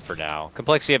about it for now.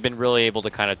 Complexity have been really able to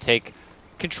kind of take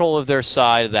control of their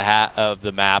side of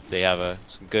the map. They have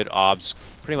some good obs,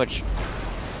 pretty much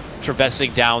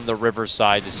traversing down the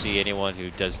riverside to see anyone who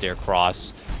does dare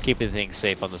cross, keeping things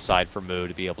safe on the side for Moo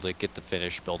to be able to get the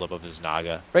finish build-up of his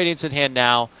Naga. Radiance in hand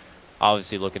now,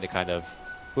 obviously looking to kind of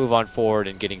move on forward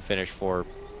and getting finished for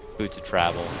Boots of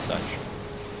Travel and such.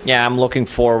 Yeah, I'm looking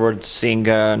forward to seeing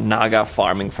Naga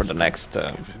farming for the next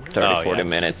 30-40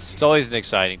 minutes. It's always an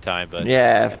exciting time, but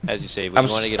yeah, as you say, we want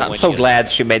to get a win. I'm so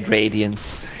glad she made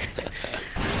Radiance.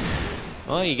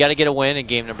 Well, you got to get a win in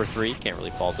game number 3. Can't really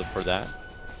fault them for that.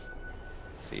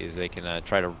 See as they can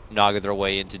try to Naga their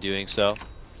way into doing so.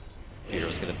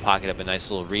 Hero's going to pocket up a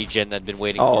nice little regen that had been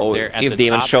waiting for him there at the top. If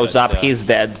Demon shows up, he's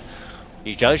dead.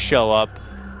 He does show up,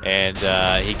 and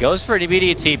he goes for an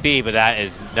immediate TP, but that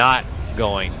is not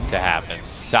going to happen.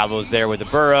 Tavo's there with the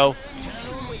burrow,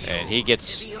 and he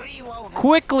gets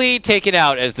quickly taken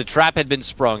out as the trap had been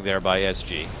sprung there by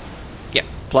SG. Yeah,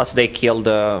 plus they killed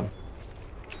the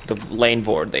lane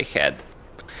ward they had.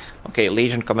 Okay,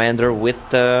 Legion Commander with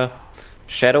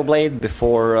Shadow Blade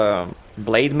before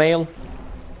Blade Mail.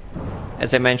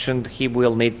 As I mentioned, he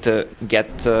will need to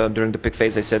get, during the pick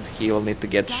phase I said he will need to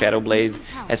get Shadow Blade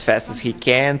as fast as he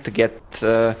can to get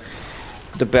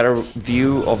the better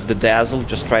view of the Dazzle.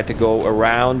 Just try to go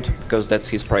around, because that's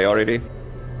his priority.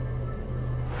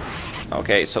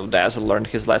 Okay, so Dazzle learned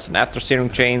his lesson. After Searing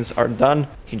Chains are done,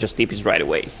 he just TPs right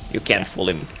away. You can't fool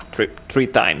him three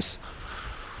times.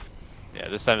 Yeah,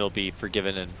 this time he'll be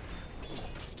forgiven and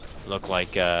look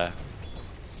like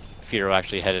Firo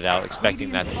actually headed out,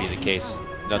 expecting that to be the case.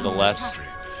 Nonetheless,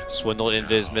 Swindle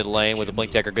invis mid lane with a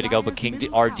Blink Decker good to go, but King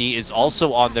RD is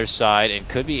also on their side and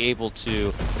could be able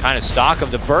to kind of stalk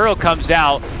him. The Burrow comes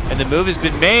out and the move has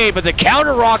been made, but the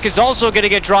counter rock is also going to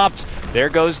get dropped. There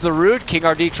goes the root. King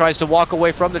RD tries to walk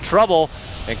away from the trouble,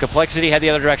 and Complexity head the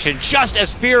other direction just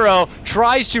as Firo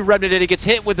tries to remnant it. He gets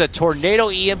hit with a Tornado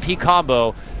EMP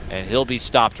combo, and he'll be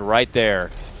stopped right there.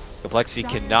 Complexity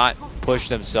cannot push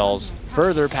themselves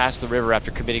further past the river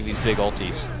after committing these big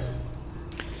ultis.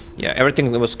 Yeah,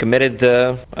 everything was committed.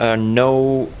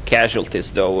 No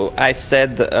casualties, though. I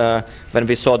said when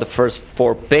we saw the first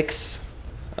 4 picks,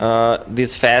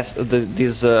 these fights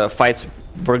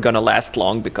were gonna last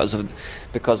long because of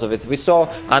it. We saw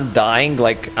Undying.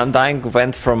 Like Undying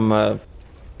went from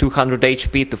 200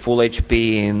 HP to full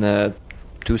HP in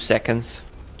 2 seconds.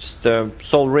 Just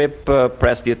Soul Rip,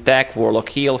 press the attack, Warlock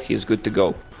heal. He's good to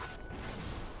go.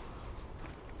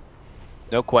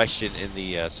 No question in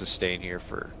the sustain here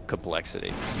for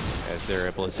Complexity, as they're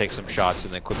able to take some shots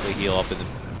and then quickly heal up and then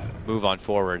move on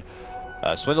forward.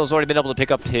 Swindle's already been able to pick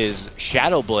up his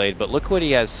Shadow Blade, but look what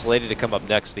he has slated to come up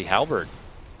next, the Halberd.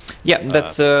 Yeah,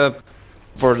 that's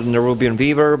for the Nerubian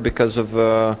Weaver because of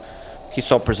he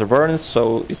saw Perseverance,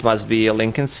 so it must be a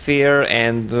Lincoln Sphere,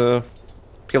 and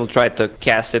he'll try to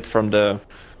cast it from the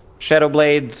Shadow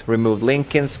Blade, remove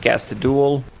Lincolns, cast a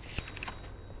duel.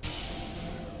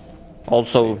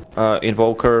 Also,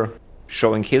 Invoker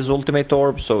showing his ultimate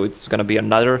orb, so it's gonna be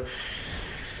another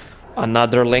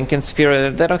Lincoln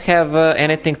Sphere. They don't have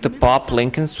anything to pop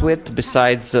Lincolns with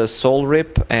besides Soul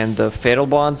Rip and Fatal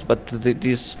Bonds, but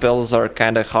these spells are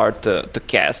kind of hard to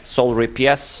cast. Soul Rip,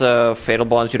 yes. Fatal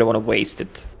Bonds, you don't want to waste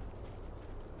it.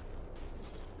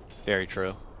 Very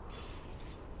true.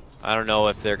 I don't know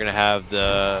if they're going to have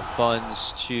the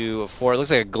funds to afford. It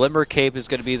looks like a Glimmer Cape is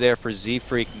going to be there for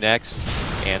Z-Freak next,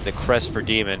 and the Crest for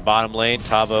Demon. Bottom lane,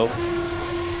 Tavo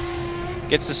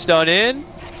gets the stun in.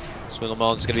 Swindle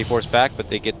Melon's going to be forced back,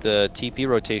 but they get the TP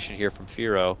rotation here from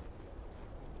Firo.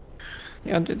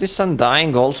 Yeah, this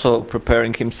Undying also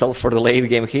preparing himself for the late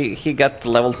game. He got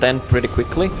level 10 pretty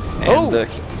quickly. And,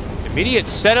 immediate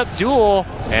setup duel,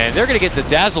 and they're going to get the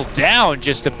Dazzle down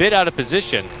just a bit out of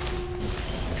position.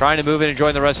 Trying to move in and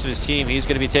join the rest of his team. He's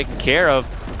going to be taken care of.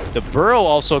 The Burrow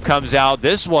also comes out.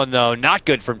 This one, though, not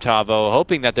good from Tavo,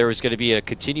 hoping that there was going to be a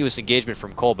continuous engagement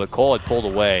from coL, but coL had pulled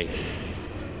away.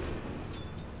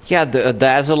 Yeah, the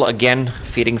Dazzle again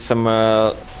feeding some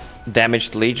damage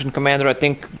to Legion Commander. I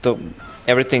think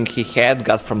everything he had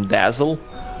got from Dazzle.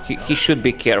 He should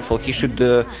be careful. He should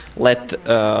let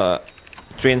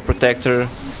Treant Protector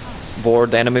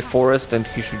board enemy forest, and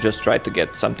he should just try to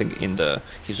get something in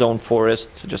his own forest.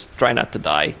 Just try not to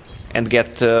die, and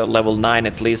get level 9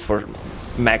 at least for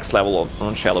max level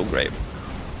on Shallow Grave.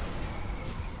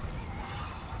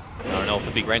 I don't know if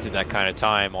it'll be granted that kind of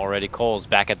time. Already coL's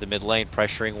back at the mid lane,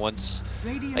 pressuring once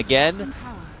again,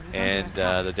 and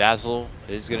the Dazzle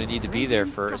is going to need to be there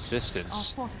for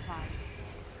assistance.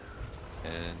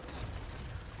 And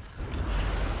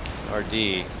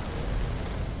RD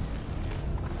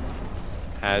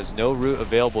has no route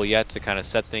available yet to kind of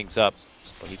set things up,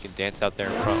 so he can dance out there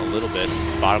in front a little bit.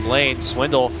 Bottom lane,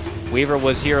 Swindle. Weaver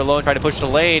was here alone trying to push the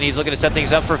lane. He's looking to set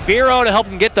things up for Firo to help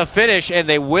him get the finish, and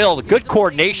they will. Good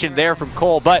coordination there from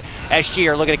coL, but SG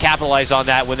are looking to capitalize on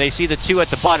that. When they see the 2 at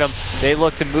the bottom, they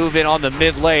look to move in on the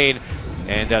mid lane,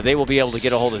 and they will be able to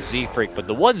get a hold of Z-Freak. But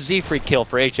the one Z-Freak kill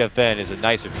for HFN is a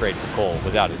nicer trade for coL,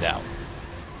 without a doubt.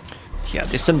 Yeah,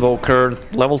 this Invoker,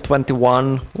 level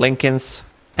 21, Lincolns,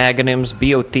 Agonyms,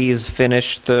 BOTs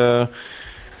finished.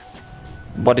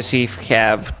 What does he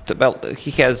have? Well,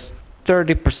 he has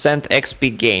 30%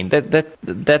 XP gain.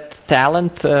 That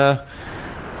talent,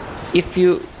 if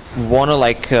you wanna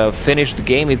like finish the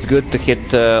game, it's good to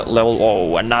hit level.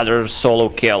 Oh, another solo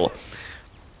kill.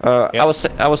 Yep.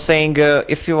 I was saying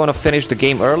if you wanna finish the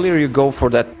game earlier, you go for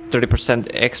that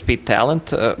 30% XP talent.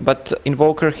 But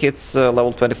Invoker hits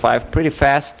level 25 pretty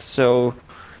fast, so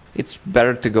it's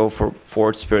better to go for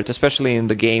Forward Spirit, especially in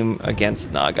the game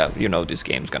against Naga. You know this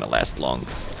game's gonna last long.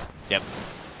 Yep.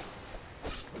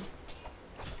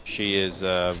 She is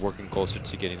working closer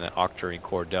to getting that Octarine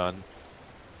core done,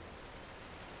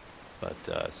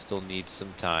 but still needs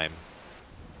some time.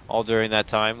 All during that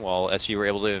time, while SG were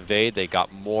able to invade, they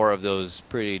got more of those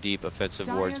pretty deep offensive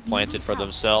wards planted for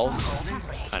themselves,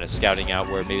 kind of scouting out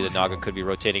where maybe the Naga could be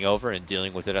rotating over and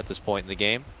dealing with it at this point in the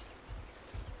game.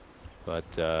 But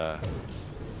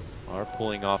are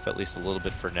pulling off at least a little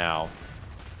bit for now.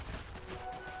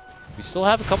 We still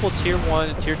have a couple of tier 1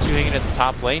 and tier 2 hanging at the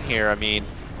top lane here. I mean,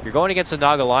 you're going against a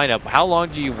Naga lineup. How long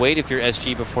do you wait if you're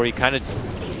SG before you kind of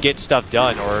get stuff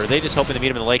done? Or are they just hoping to meet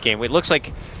him in the late game? It looks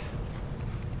like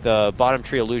the bottom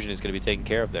tree illusion is going to be taken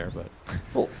care of there, but...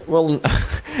 Well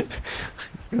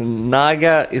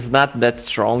Naga is not that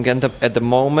strong at the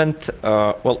moment.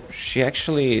 Well, she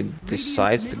actually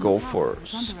decides to go for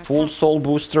full soul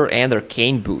booster and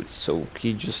arcane boots, so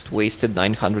he just wasted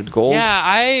 900 gold. Yeah,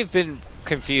 I've been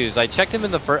confused. I checked him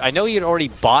in the first... I know he had already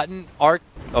bought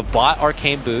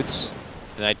arcane boots,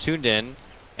 and I tuned in,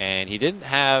 and he didn't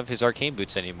have his arcane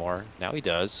boots anymore. Now he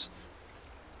does.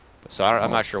 So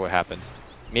I'm not sure what happened.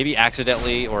 Maybe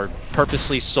accidentally or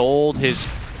purposely sold his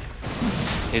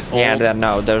old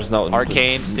no, there's no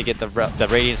arcanes to get the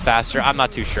radiance faster. I'm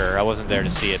not too sure. I wasn't there to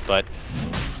see it, but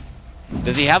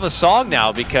does he have a song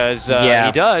now? Because yeah,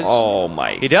 he does. Oh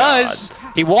my He does.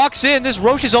 God. He walks in. This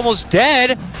Roche is almost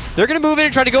dead. They're going to move in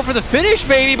and try to go for the finish,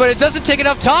 maybe, but it doesn't take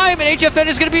enough time, and HFN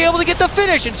is going to be able to get the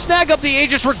finish and snag up the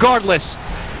Aegis regardless.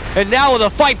 And now the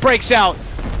fight breaks out.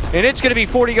 And it's going to be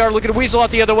 40-yard looking to weasel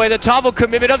out the other way. The Tavo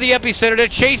commitment of the epicenter to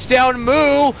chase down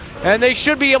Moo. And they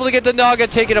should be able to get the Naga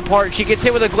taken apart. She gets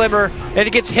hit with a glimmer, and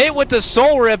it gets hit with the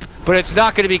soul rip, but it's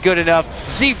not going to be good enough.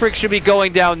 Z-Freak should be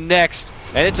going down next.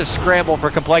 And it's a scramble for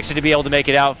Complexity to be able to make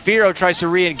it out. Firo tries to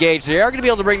re-engage. They are going to be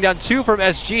able to bring down 2 from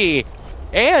SG,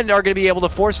 and are going to be able to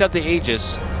force out the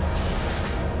Aegis.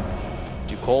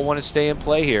 Do coL want to stay in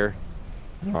play here?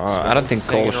 I don't think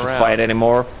coL should fight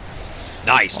anymore.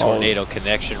 Nice tornado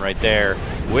connection right there.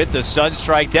 With the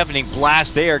Sunstrike Deafening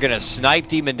Blast, they are going to snipe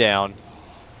Demon down.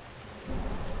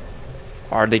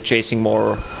 Are they chasing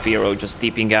more? Firo just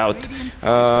deeping out.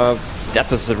 That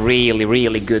was really,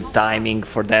 really good timing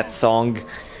for that song.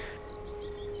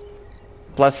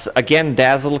 Plus, again,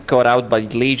 Dazzle caught out by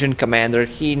Legion Commander.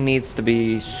 He needs to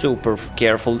be super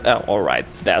careful. Alright,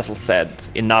 Dazzle said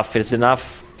enough is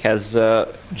enough. Has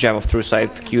Gem of True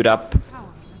Sight queued up.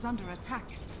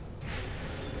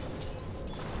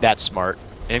 That's smart.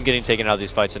 Him getting taken out of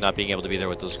these fights and not being able to be there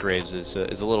with those Graves is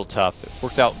a little tough. It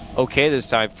worked out okay this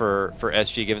time for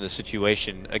SG given the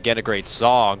situation. Again, a great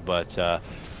song, but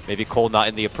maybe coL not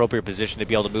in the appropriate position to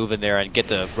be able to move in there and get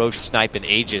the Roche snipe and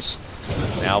Aegis.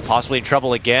 Now possibly in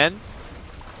trouble again.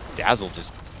 Dazzle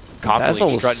just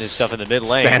confidently strutting his stuff in the mid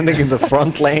lane. Standing in the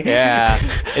front lane. Yeah,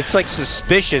 it's like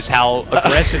suspicious how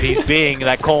aggressive he's being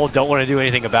that coL don't want to do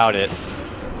anything about it.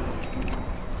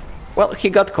 Well, he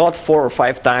got caught 4 or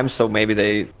 5 times, so maybe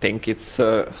they think it's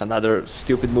another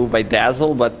stupid move by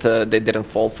Dazzle, but they didn't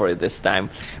fall for it this time.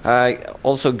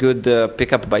 Also good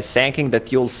pickup by Sanking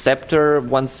that Yule Scepter.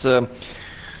 Once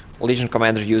Legion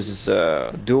Commander uses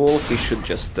Duel, he should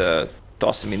just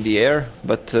toss him in the air,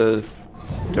 but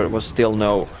there was still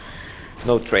no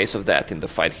trace of that in the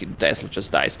fight. Dazzle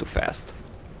just dies too fast.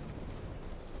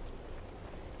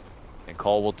 And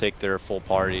coL will take their full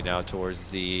party now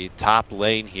towards the top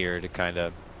lane here to kind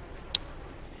of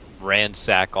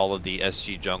ransack all of the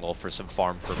SG jungle for some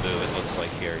farm for Moo, it looks like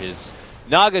here. His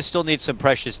Naga still needs some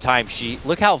precious time.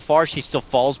 Look how far she still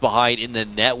falls behind in the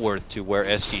net worth to where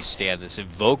SG stand. This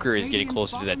Invoker is getting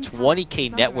closer to that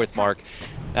 20k net worth mark.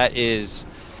 That is,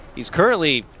 he's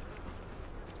currently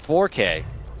 4k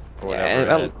or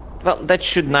whatever. Well, that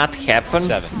should not happen,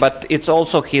 7. but it's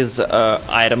also his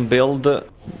item build.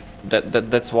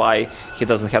 That's why he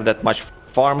doesn't have that much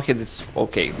farm.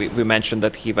 Okay, we mentioned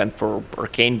that he went for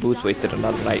arcane boots, wasted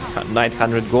another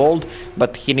 900 gold,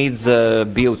 but he needs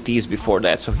BOTs before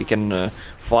that, so he can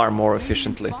farm more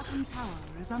efficiently.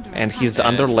 And he's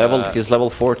under-leveled, he's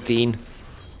level 14.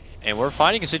 And we're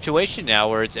finding a situation now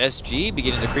where it's SG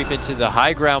beginning to creep into the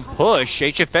high ground push.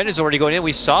 HFN is already going in.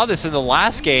 We saw this in the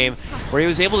last game where he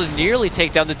was able to nearly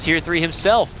take down the tier 3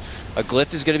 himself. A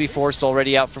glyph is going to be forced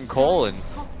already out from coL, and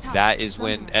that is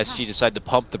when SG decide to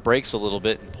pump the brakes a little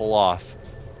bit and pull off.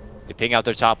 They ping out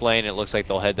their top lane, and it looks like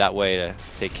they'll head that way to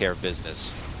take care of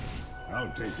business.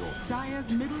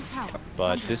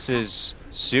 But this is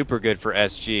super good for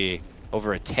SG.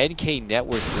 Over a 10k net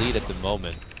worth lead at the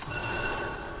moment.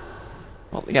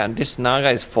 Well, yeah, this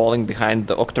Naga is falling behind.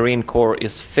 The Octarine core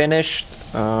is finished.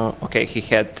 Okay, he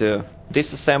had to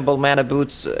disassemble mana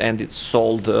boots, and it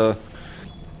sold it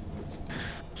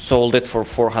for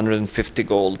 450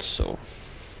 gold, so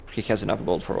he has enough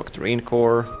gold for Octarine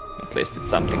core. At least it's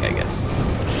something, I guess.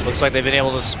 Looks like they've been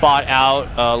able to spot out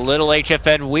a little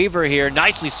HFN Weaver here.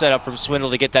 Nicely set up from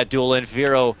Swindle to get that duel in.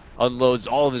 Firo unloads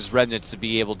all of his remnants to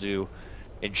be able to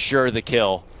ensure the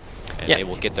kill, and they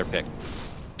will get their pick.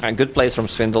 And good plays from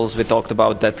Swindles. We talked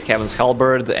about that Heaven's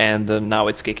Halberd, and now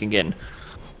it's kicking in.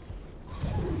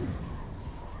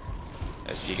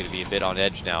 SG going to be a bit on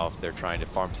edge now if they're trying to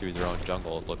farm through their own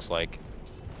jungle, it looks like.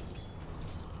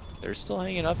 They're still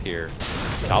hanging up here.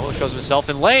 Tavo shows himself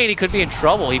in lane. He could be in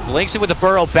trouble. He blinks it with a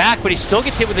burrow back, but he still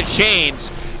gets hit with the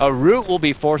chains. A root will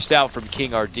be forced out from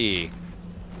King RD.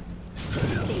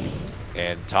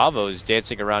 And Tavo's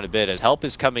dancing around a bit as help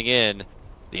is coming in.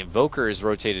 The Invoker is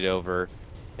rotated over.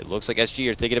 It looks like SG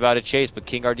are thinking about a chase, but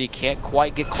King RD can't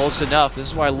quite get close enough. This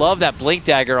is why I love that Blink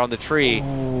Dagger on the tree.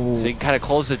 Ooh. So you can kind of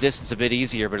close the distance a bit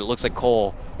easier, but it looks like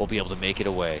coL will be able to make it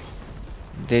away.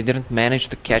 They didn't manage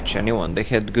to catch anyone. They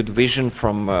had good vision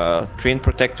from Treant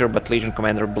Protector, but Legion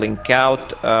Commander blink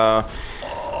out.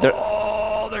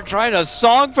 They're trying a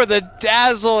song for the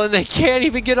Dazzle, and they can't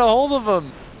even get a hold of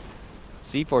him.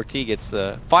 C4T gets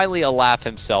finally a laugh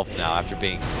himself now after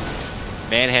being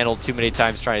manhandled too many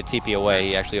times trying to TP away.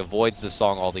 He actually avoids the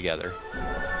song altogether.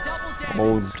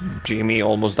 Oh, Jimmy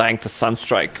almost dying to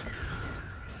Sunstrike.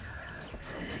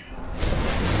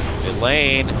 Mid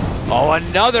lane. Oh,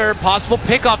 another possible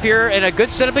pickoff here, and a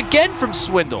good setup again from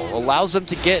Swindle. Allows them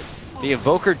to get the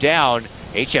Invoker down.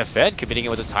 HFN committing it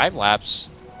with a time lapse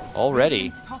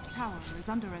already.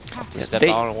 Have to step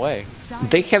on away.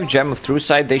 They have Gem of True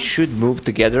Sight. They should move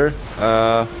together.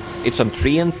 It's on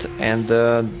Treant, and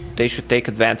they should take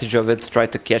advantage of it, try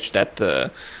to catch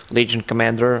that Legion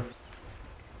Commander.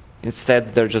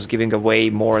 Instead, they're just giving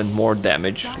away more and more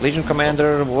damage. Legion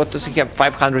Commander, what does he have?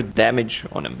 500 damage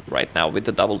on him right now with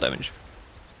the double damage.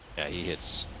 Yeah, he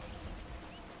hits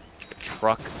a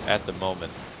truck at the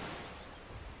moment.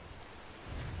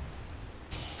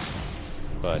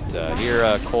 But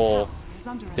here, coL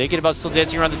thinking about still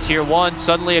dancing around the tier 1.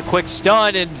 Suddenly a quick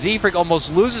stun, and Z-Freak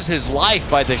almost loses his life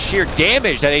by the sheer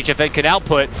damage that HFN can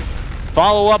output.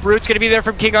 Follow-up root's going to be there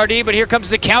from King RD, but here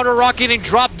comes the counter rock getting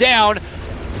dropped down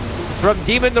from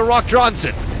Demon the Rock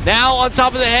Johnson. Now on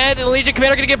top of the head, and the Legion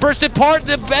Commander going to get bursted apart.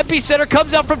 The epicenter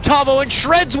comes out from Tavo and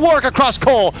shreds work across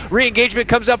coL. Re-engagement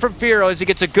comes out from Firo as he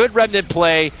gets a good remnant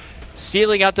play,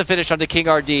 sealing out the finish onto King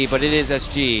RD, but it is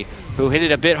SG who hit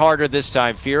it a bit harder this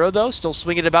time. Firo, though, still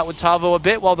swinging it about with Tavo a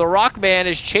bit, while the Rockman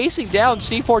is chasing down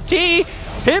C4T.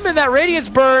 Him in that Radiance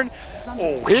burn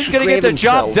is going to get the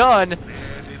job done.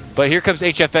 But here comes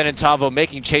HFN and Tavo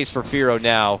making chase for Firo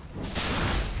now.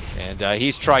 And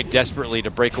he's trying desperately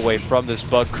to break away from this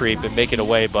bug creep and make it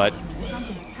away, but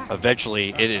eventually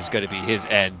it is going to be his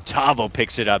end. Tavo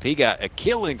picks it up. He got a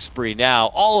killing spree now.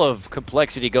 All of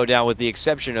Complexity go down with the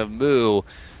exception of Moo.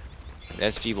 And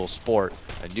SG will sport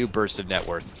a new burst of net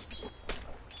worth.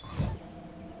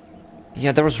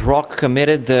 Yeah, there was Rock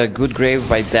committed, good grave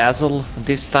by Dazzle.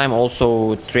 This time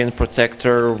also Treant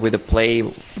Protector with a play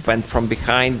went from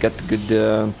behind, got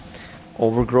good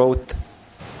overgrowth.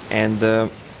 And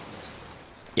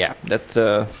yeah,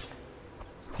 that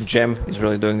Gem is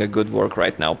really doing a good work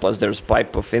right now. Plus there's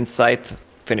Pipe of Insight,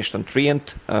 finished on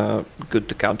Treant, good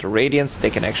to counter Radiance. They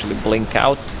can actually blink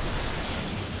out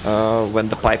when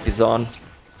the pipe is on.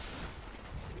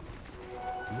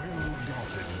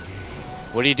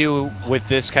 What do you do with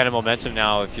this kind of momentum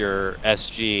now if you're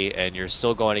SG and you're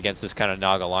still going against this kind of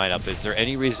Naga lineup? Is there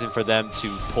any reason for them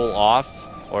to pull off,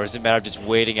 or is it a matter of just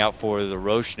waiting out for the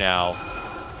Roche now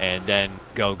and then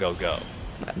go, go, go?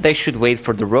 They should wait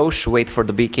for the Roche, wait for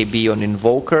the BKB on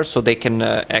Invoker, so they can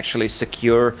actually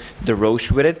secure the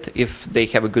Roche with it. If they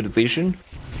have a good vision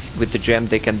with the gem,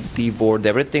 they can devoured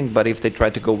everything, but if they try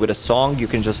to go with a song, you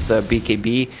can just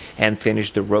BKB and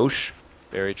finish the Roche.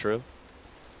 Very true.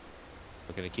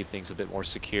 We're going to keep things a bit more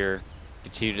secure,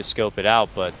 continue to scope it out,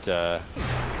 but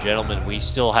gentlemen, we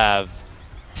still have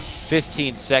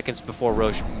 15 seconds before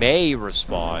Roche may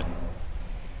respawn.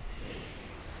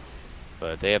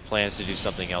 But they have plans to do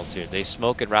something else here. They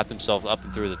smoke and wrap themselves up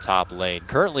and through the top lane.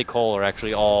 Currently, coL are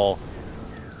actually all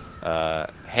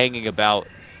hanging about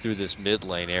through this mid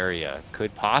lane area.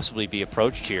 Could possibly be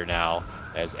approached here now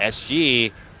as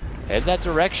SG head that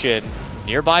direction.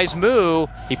 Nearby is Moo.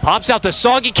 He pops out the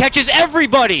song. He catches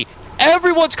everybody.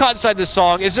 Everyone's caught inside the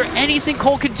song. Is there anything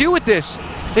coL can do with this?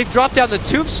 They've dropped down the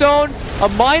Tombstone, a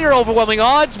minor overwhelming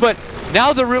odds, but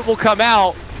now the root will come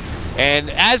out.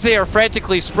 And as they are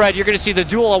frantically spread, you're going to see the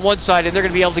duel on one side, and they're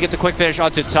going to be able to get the quick finish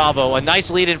onto Tavo. A nice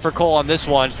lead-in for coL on this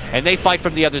one, and they fight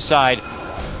from the other side.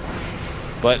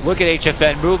 But look at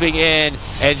HFN moving in,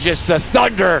 and just the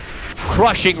thunder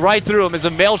crushing right through him as the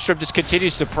Maelstrom just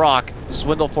continues to proc.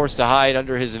 Swindle forced to hide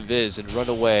under his invis and run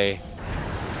away.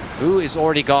 Moo is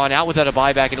already gone out without a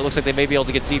buyback, and it looks like they may be able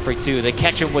to get Z-Freak too. They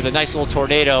catch him with a nice little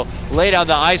tornado, lay down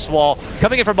the ice wall.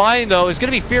 Coming in from behind, though, is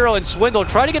going to be Firo and Swindle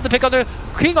trying to get the pick on the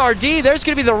King RD. There's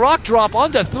going to be the rock drop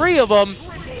onto 3 of them.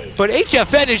 But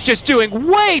HFN is just doing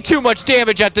way too much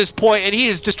damage at this point, and he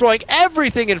is destroying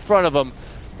everything in front of him.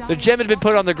 The gem had been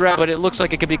put on the ground, but it looks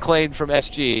like it could be claimed from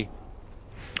SG.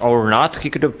 Or not, he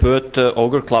could have put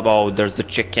Ogre Club. Oh, there's the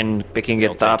chicken picking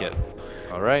They'll it up. take it.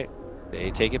 All right, they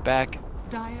take it back.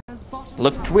 Dire's bottom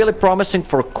Looked tower really promising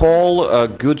for coL. A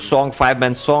good song,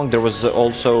 5-man song. There was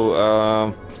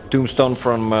also Tombstone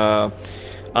from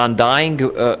Undying,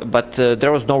 but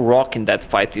there was no rock in that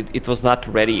fight. It was not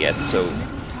ready yet, so...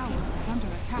 tower is under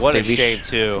attack. What a They wish- shame,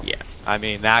 too. Yeah. I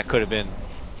mean, that could have been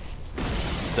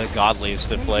the Godleaves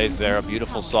that plays there. A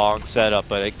beautiful song setup,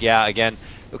 but yeah, again,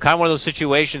 kind of one of those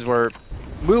situations where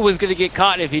Moo was going to get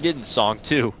caught if he didn't song,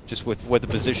 too, just with the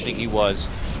positioning he was.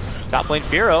 Top lane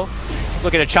Firo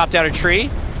looking to chop down a tree.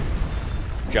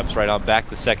 Jumps right on back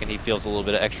the second he feels a little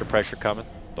bit of extra pressure coming,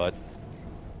 but...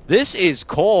 This is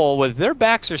coL, with their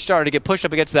backs are starting to get pushed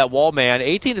up against that wall, man.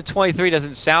 18 to 23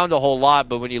 doesn't sound a whole lot,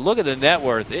 but when you look at the net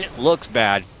worth, it looks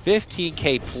bad.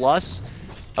 15K plus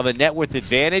of a net worth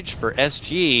advantage for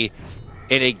SG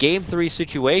in a Game 3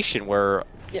 situation where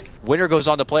winner goes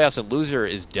on to playoffs and loser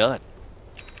is done.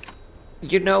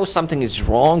 You know something is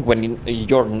wrong when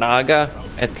your Naga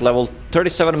at level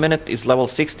 37 minute is level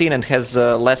 16 and has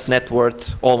less net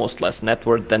worth, almost less net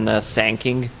worth than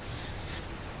Sanking.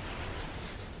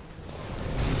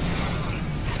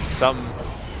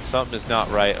 Something is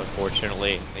not right,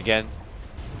 unfortunately. Again,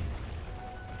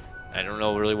 I don't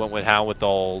know really what went how with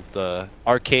all the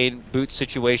arcane boot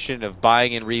situation of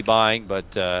buying and rebuying,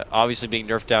 but obviously being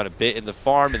nerfed down a bit in the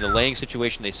farm and the laning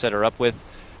situation they set her up with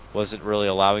wasn't really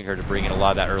allowing her to bring in a lot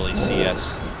of that early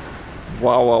CS.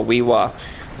 Wow,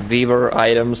 Weaver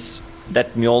items.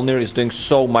 That Mjolnir is doing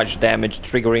so much damage,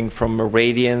 triggering from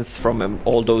Radiance, from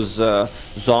all those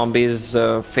zombies,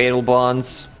 Fatal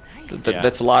Bonds.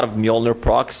 That's a lot of Mjolnir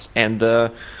procs, and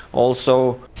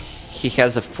also he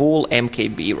has a full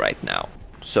MKB right now.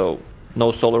 So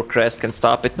no Solar Crest can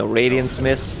stop it, no Radiance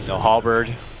miss. No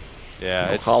Halberd. Yeah,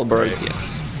 No it's Halberd, great.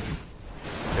 yes.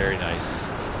 Very nice.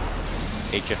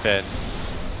 HFN.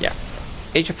 Yeah.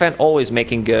 HFN always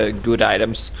making good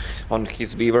items on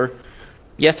his Weaver.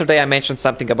 Yesterday I mentioned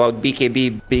something about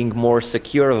BKB being more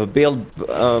secure of a build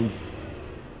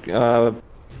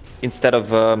instead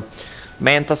of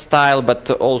Manta style, but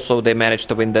also they managed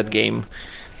to win that game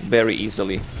very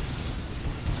easily.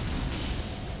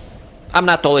 I'm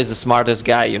not always the smartest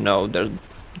guy, you know.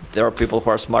 There are people who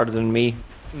are smarter than me.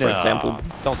 For example,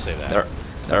 don't say that.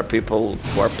 there are people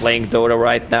who are playing Dota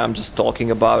right now. I'm just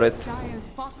talking about it. Dire's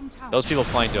bottom tower Those people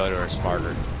playing Dota are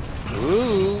smarter.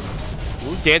 Ooh,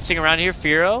 dancing around here,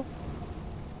 Firo.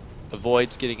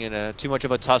 Avoids getting in too much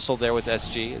of a tussle there with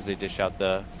SG as they dish out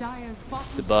the Dire's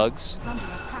bottom the tower bugs. is under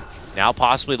attack. Now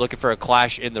possibly looking for a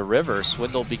clash in the river.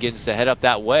 Swindle begins to head up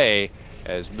that way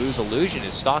as Moo's illusion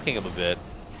is stalking him a bit.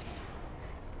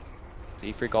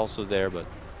 Z-Freak also there, but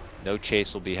no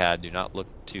chase will be had. Do not look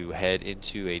to head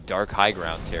into a dark high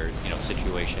ground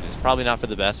situation. It's probably not for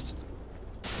the best.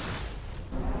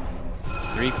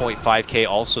 3.5k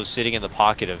also sitting in the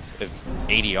pocket of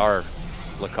ADR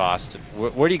Lacoste.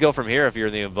 Where do you go from here if you're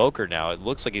in the Invoker now? It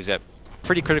looks like he's at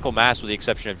pretty critical mass with the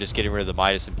exception of just getting rid of the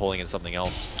Midas and pulling in something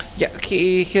else. Yeah,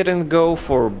 he didn't go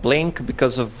for Blink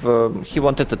because of he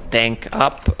wanted to tank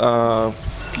up.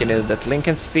 He needed that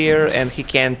Lincoln Sphere, and he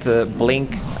can't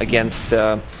blink against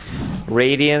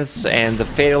Radiance and the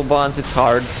Fatal Bonds. It's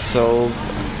hard, so...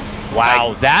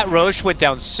 Wow, that Roche went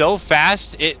down so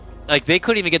fast. Like, they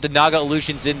couldn't even get the Naga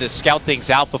illusions in to scout things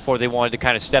out before they wanted to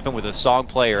kind of step in with a song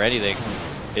play or anything.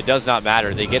 It does not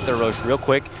matter. They get the Roche real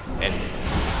quick, and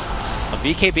a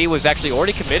BKB was actually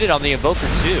already committed on the Invoker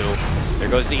too. There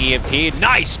goes the EMP.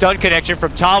 Nice stun connection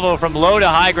from Tavo from low to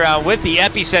high ground with the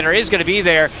epicenter is going to be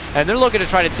there, and they're looking to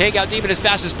try to take out Demon as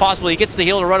fast as possible. He gets the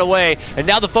heal to run away, and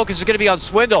now the focus is going to be on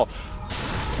Swindle.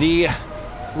 The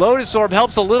Lotus Orb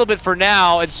helps a little bit for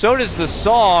now, and so does the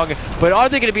Song, but are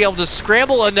they going to be able to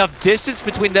scramble enough distance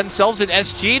between themselves and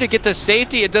SG to get to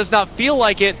safety? It does not feel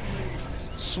like it.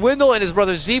 Swindle and his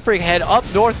brother Z-Freak head up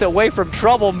north away from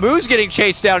trouble. Moo's getting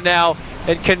chased down now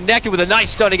and connected with a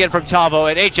nice stun again from Tavo,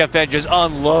 and HFN just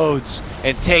unloads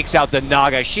and takes out the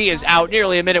Naga. She is out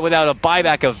nearly a minute without a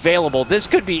buyback available. This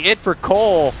could be it for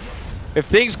coL. If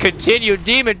things continue,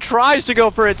 Demon tries to go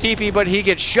for a TP, but he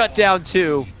gets shut down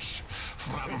too.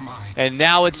 And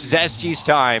now it's SG's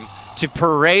time to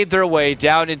parade their way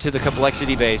down into the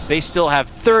complexity base. They still have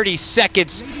 30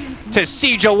 seconds to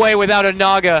siege away without a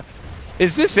Naga.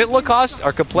 Is this it, Lacoste?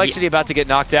 Are Complexity about to get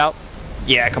knocked out?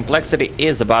 Yeah, Complexity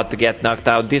is about to get knocked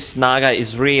out. This Naga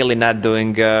is really not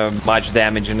doing much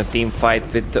damage in a team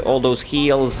fight with all those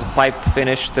heals. Pipe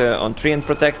finished on Treant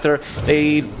Protector.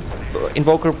 They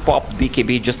Invoker popped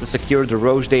BKB just to secure the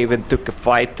Roche. They even took a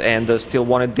fight and still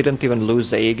won it. Didn't even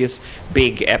lose Aegis.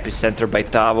 Big epicenter by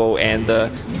Tavo and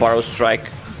Barrow Strike.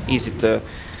 Easy to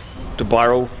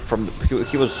borrow from.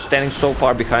 He was standing so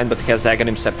far behind, but has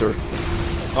Aghanim Scepter.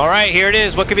 All right, here it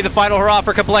is. What could be the final hurrah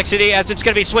for Complexity, as it's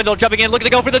going to be Swindle jumping in, looking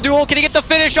to go for the duel. Can he get the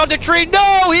finish on the tree?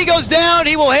 No, he goes down.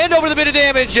 He will hand over the bit of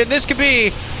damage, and this could be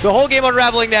the whole game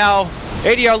unraveling now.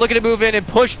 ADR looking to move in and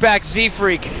push back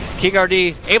Z-Freak. King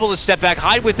RD able to step back,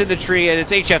 hide within the tree, and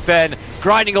it's HFN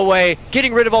grinding away,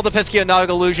 getting rid of all the pesky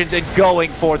Naga illusions, and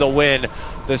going for the win.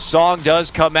 The song does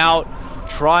come out,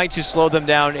 trying to slow them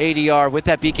down. ADR with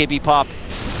that BKB pop,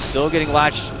 still getting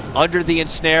latched under the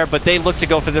ensnare, but they look to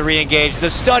go for the re-engage. The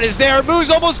stun is there, Moo's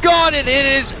almost gone, and it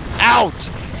is out.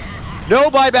 No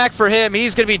buyback for him,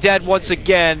 he's gonna be dead once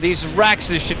again. These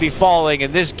Raxes should be falling,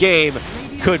 and this game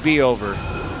could be over.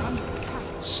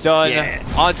 Stun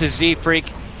onto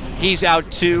Z-Freak, he's out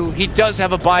too. He does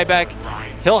have a buyback,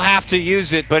 he'll have to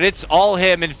use it, but it's all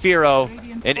him and Firo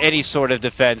in any sort of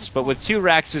defense. But with 2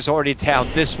 Raxes already down,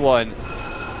 this one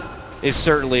is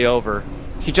certainly over.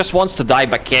 He just wants to die,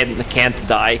 but can't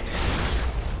die.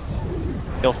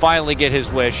 He'll finally get his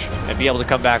wish and be able to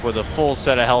come back with a full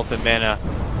set of health and mana.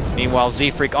 Meanwhile,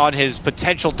 Z-Freak on his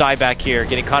potential dieback here,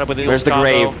 getting caught up with the Where's the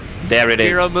combo. grave? There it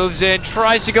is. Firo moves in,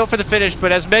 tries to go for the finish,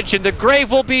 but as mentioned, the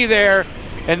grave will be there,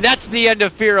 and that's the end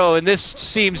of Firo, and this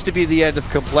seems to be the end of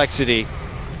Complexity.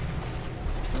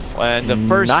 And the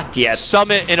first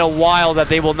summit in a while that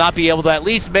they will not be able to at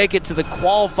least make it to the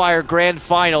qualifier grand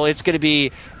final. It's going to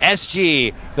be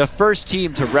SG, the first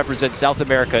team to represent South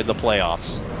America in the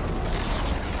playoffs.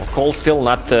 Well, coL still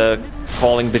not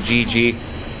calling the GG.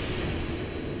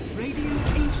 Radiant's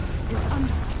ancient is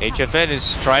under HFN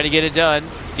is trying to get it done.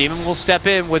 Demon will step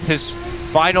in with his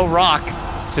final rock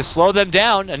to slow them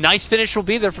down. A nice finish will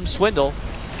be there from Swindle.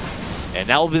 And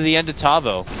that will be the end of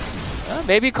Tavo.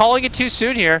 Maybe calling it too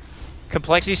soon here.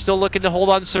 Complexity still looking to hold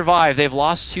on and survive. They've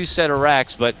lost 2 set of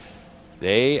racks, but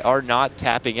they are not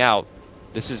tapping out.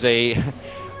 This is a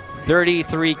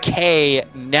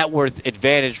 33K net worth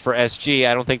advantage for SG.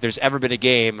 I don't think there's ever been a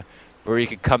game where you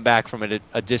could come back from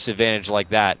a disadvantage like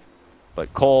that.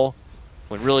 But coL,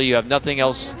 when really you have nothing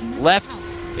else left,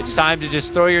 it's time to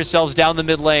just throw yourselves down the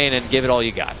mid lane and give it all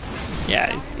you got.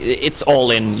 Yeah, it's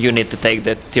all in. You need to take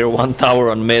that tier 1 tower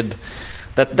on mid.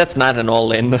 That's not an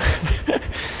all-in.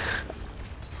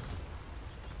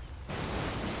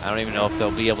 I don't even know if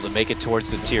they'll be able to make it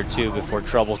towards the tier 2 before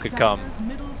trouble could come. Dire's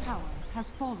middle tower has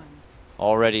fallen.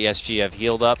 Already SG have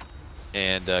healed up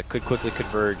and could quickly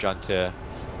converge onto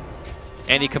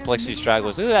any Complexity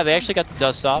stragglers. Ooh, yeah, they actually got the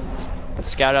dust off.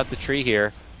 Scout out the tree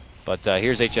here, but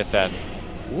here's HFN.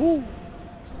 Ooh.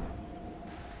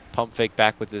 Pump fake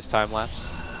back with this time lapse.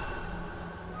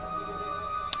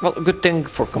 Well, a good thing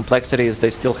for Complexity is they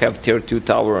still have tier 2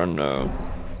 tower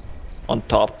on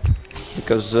top,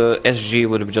 because SG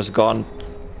would have just gone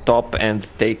top and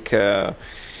take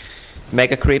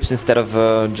mega creeps instead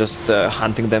of just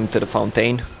hunting them to the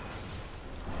fountain.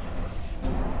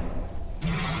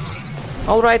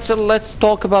 Alright, so let's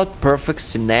talk about perfect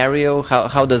scenario.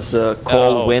 How does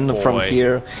coL win from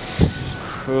here?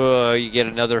 You get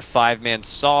another 5-man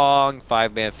song,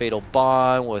 5-man fatal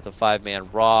bond with a 5-man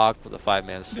rock, with a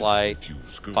 5-man slight,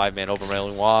 5-man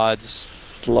overwhelming wads,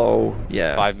 slow,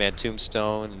 yeah, 5-man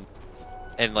tombstone,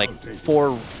 and like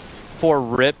four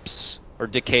rips or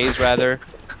decays rather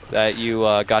that you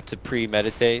got to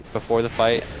premeditate before the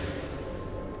fight.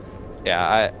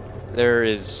 Yeah, there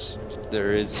is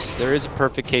a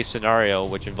perfect case scenario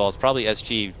which involves probably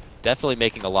SG definitely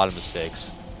making a lot of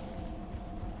mistakes.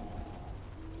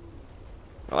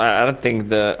 I don't think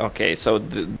the... Okay, so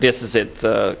this is it.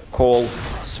 coL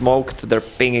smoked, they're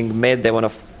pinging mid, they want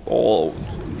to...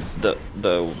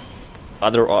 The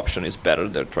other option is better,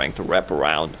 they're trying to wrap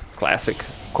around. Classic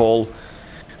coL,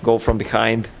 go from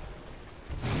behind.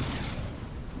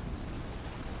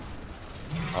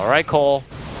 Alright, coL.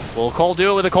 Will coL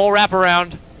do it with a coL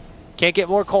wraparound? Can't get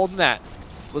more cold than that.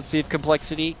 Let's see if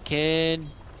Complexity can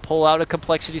pull out a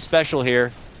Complexity special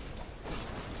here.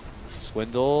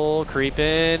 Swindle,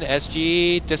 creeping,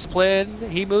 SG, discipline,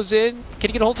 he moves in. Can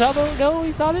he get a hold of Tavo? No,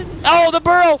 he's not in. Oh, the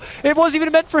burrow! It wasn't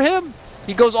even meant for him.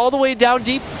 He goes all the way down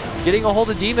deep, getting a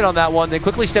hold of Demon on that one, then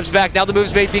quickly steps back. Now the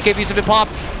move's made, BKBs have been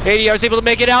popped. ADR is able to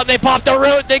make it out, and they pop the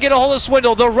root, they get a hold of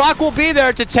Swindle. The rock will be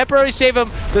there to temporarily save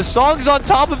him. The song's on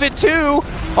top of it too.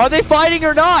 Are they fighting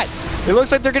or not? It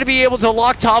looks like they're going to be able to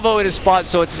lock Tavo in his spot,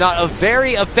 so it's not a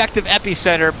very effective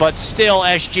epicenter, but still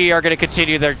SG are going to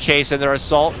continue their chase and their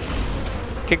assault.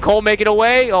 Can coL make it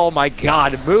away? Oh my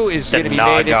god, Moo is going to be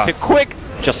made into quick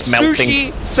just melting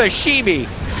sushi sashimi.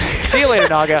 See you later,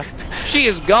 Naga. SG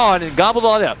is gone and gobbled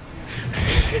on up.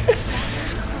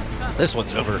 This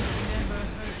one's over.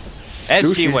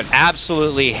 SG went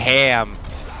absolutely ham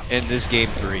in this game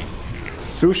 3.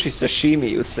 Sushi sashimi,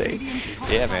 you say?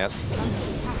 Yeah, man.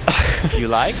 You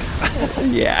like?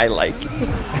 Yeah, I like it.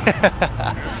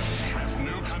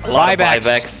 A lot of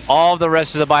buybacks. All the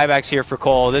rest of the buybacks here for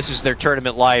coL. This is their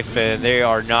tournament life, and they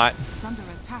are not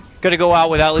going to go out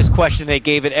without at least question. They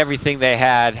gave it everything they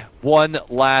had. One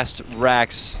last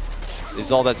Rax is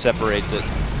all that separates it.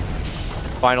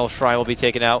 Final shrine will be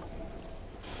taken out.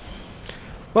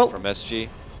 Well, from SG.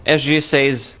 SG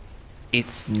says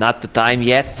it's not the time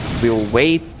yet. We'll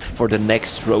wait for the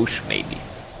next Roche, maybe.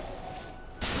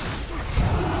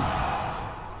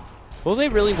 Will they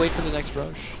really wait for the next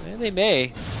Roche? Yeah, they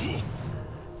may.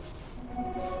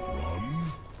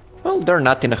 Well, they're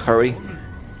not in a hurry.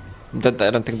 I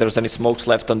don't think there's any smokes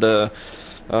left on the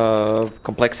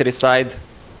complexity side.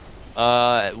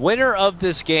 Winner of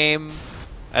this game,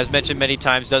 as mentioned many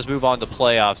times, does move on to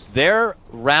playoffs. Their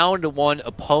round 1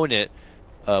 opponent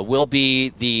will be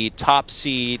the top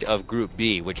seed of Group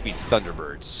B, which means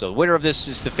Thunderbirds. So winner of this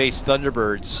is to face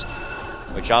Thunderbirds,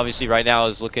 which obviously right now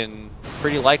is looking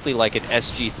pretty likely like an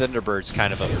SG Thunderbirds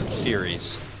kind of a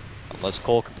series. Unless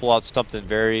coL can pull out something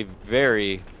very,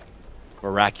 very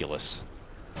miraculous.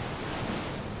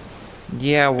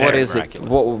 Yeah, what is it?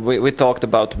 We talked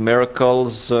about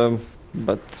miracles,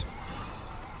 but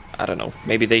I don't know.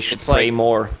 Maybe they should pray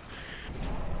more.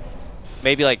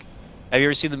 Maybe like, have you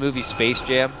ever seen the movie Space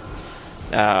Jam?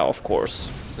 Of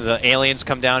course. The aliens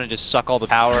come down and just suck all the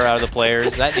power out of the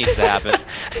players. That needs to happen.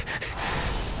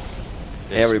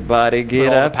 Everybody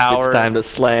get up. It's time to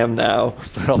slam now.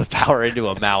 Put all the power into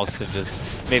a mouse and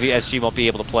just maybe SG won't be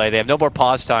able to play. They have no more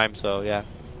pause time, so yeah.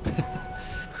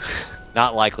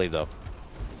 Not likely though.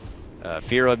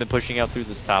 Firo had been pushing out through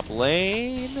this top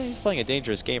lane. He's playing a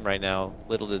dangerous game right now.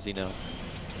 Little does he know.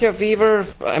 Yeah, Fever,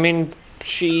 I mean,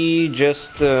 she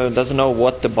just doesn't know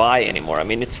what to buy anymore. I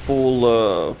mean, it's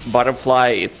full butterfly,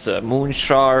 it's moon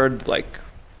shard, like,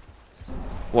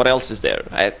 what else is there?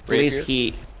 At least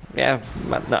he, yeah,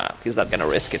 nah, he's not gonna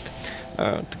risk it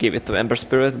to give it to Ember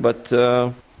Spirit, but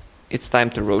it's time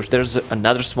to Roche. There's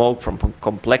another smoke from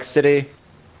Complexity,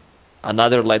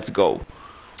 another let's go.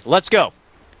 Let's go.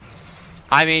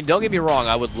 I mean, don't get me wrong,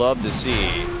 I would love to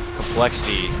see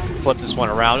Complexity flip this one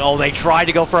around. Oh, they tried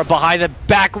to go for a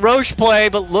behind-the-back Roche play,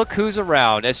 but look who's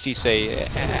around. SG say,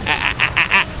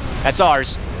 that's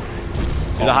ours.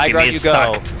 To the high ground you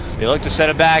go. They look to set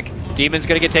him back. Demon's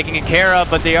going to get taken care of,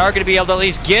 but they are going to be able to at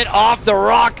least get off the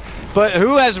rock. But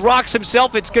who has rocks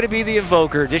himself? It's going to be the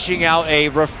Invoker, dishing out a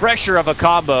refresher of a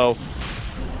combo.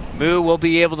 Moo will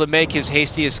be able to make his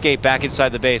hasty escape back inside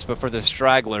the base, but for the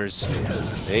stragglers,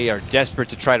 they are desperate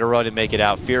to try to run and make it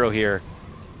out. Firo here,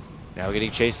 now getting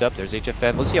chased up. There's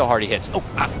HFN. Let's see how hard he hits.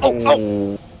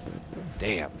 Oh.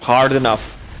 Damn. Hard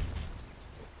enough.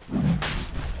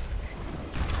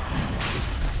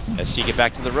 SG get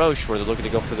back to the Roche where they're looking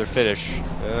to go for their finish.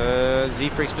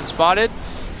 Z-Freak's been spotted.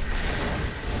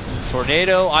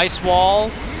 Tornado, Ice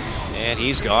Wall, and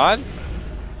he's gone.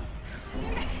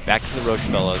 Back to the Roche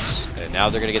fellows, and now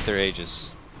they're going to get their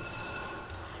Aegis.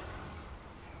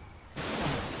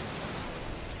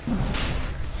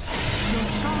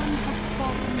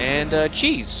 And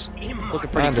Cheese, looking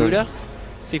pretty good.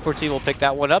 C4T will pick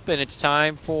that one up, and it's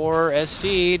time for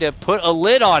SD to put a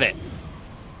lid on it.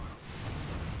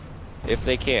 If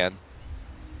they can.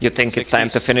 You think it's time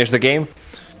to finish the game?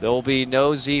 There will be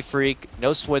no Z-Freak,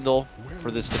 no Swindle for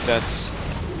this defense.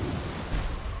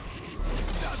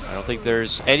 I don't think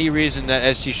there's any reason that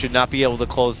SG should not be able to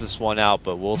close this one out,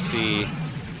 but we'll see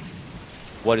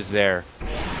what is there.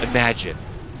 Imagine.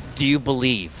 Do you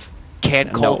believe? Can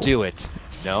coL do it?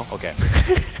 No? Okay.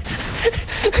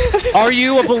 Are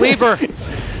you a believer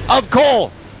of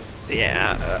coL?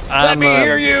 Yeah. Let me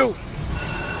hear you!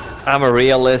 I'm a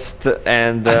realist,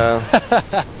 and...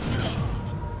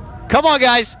 Come on,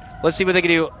 guys! Let's see what they can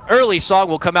do. Early song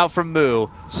will come out from Moo,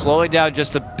 slowing down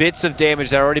just the bits of damage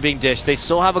that are already being dished. They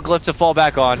still have a glyph to fall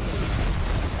back on.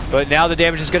 But now the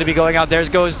damage is going to be going out. There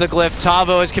goes the glyph.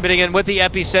 Tavo is committing in with the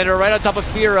epicenter right on top of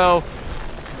Firo.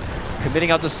 Committing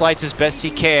out the slides as best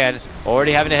he can.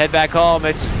 Already having to head back home.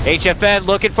 It's HFN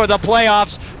looking for the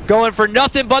playoffs. Going for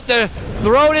nothing but the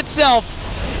throne itself.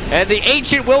 And the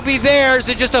Ancient will be theirs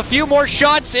in just a few more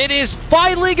shots. It is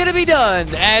finally going to be done,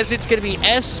 as it's going to be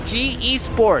SG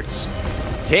Esports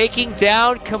taking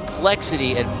down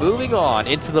Complexity and moving on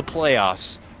into the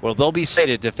playoffs, where they'll be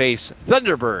slated to face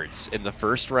Thunderbirds in the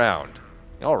first round.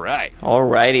 All right.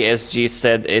 Alrighty, SG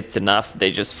said it's enough. They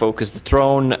just focused the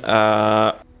throne.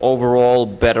 overall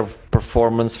better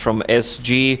performance from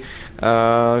SG.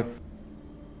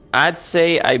 I'd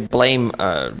say I blame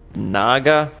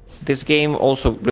Naga this game. Also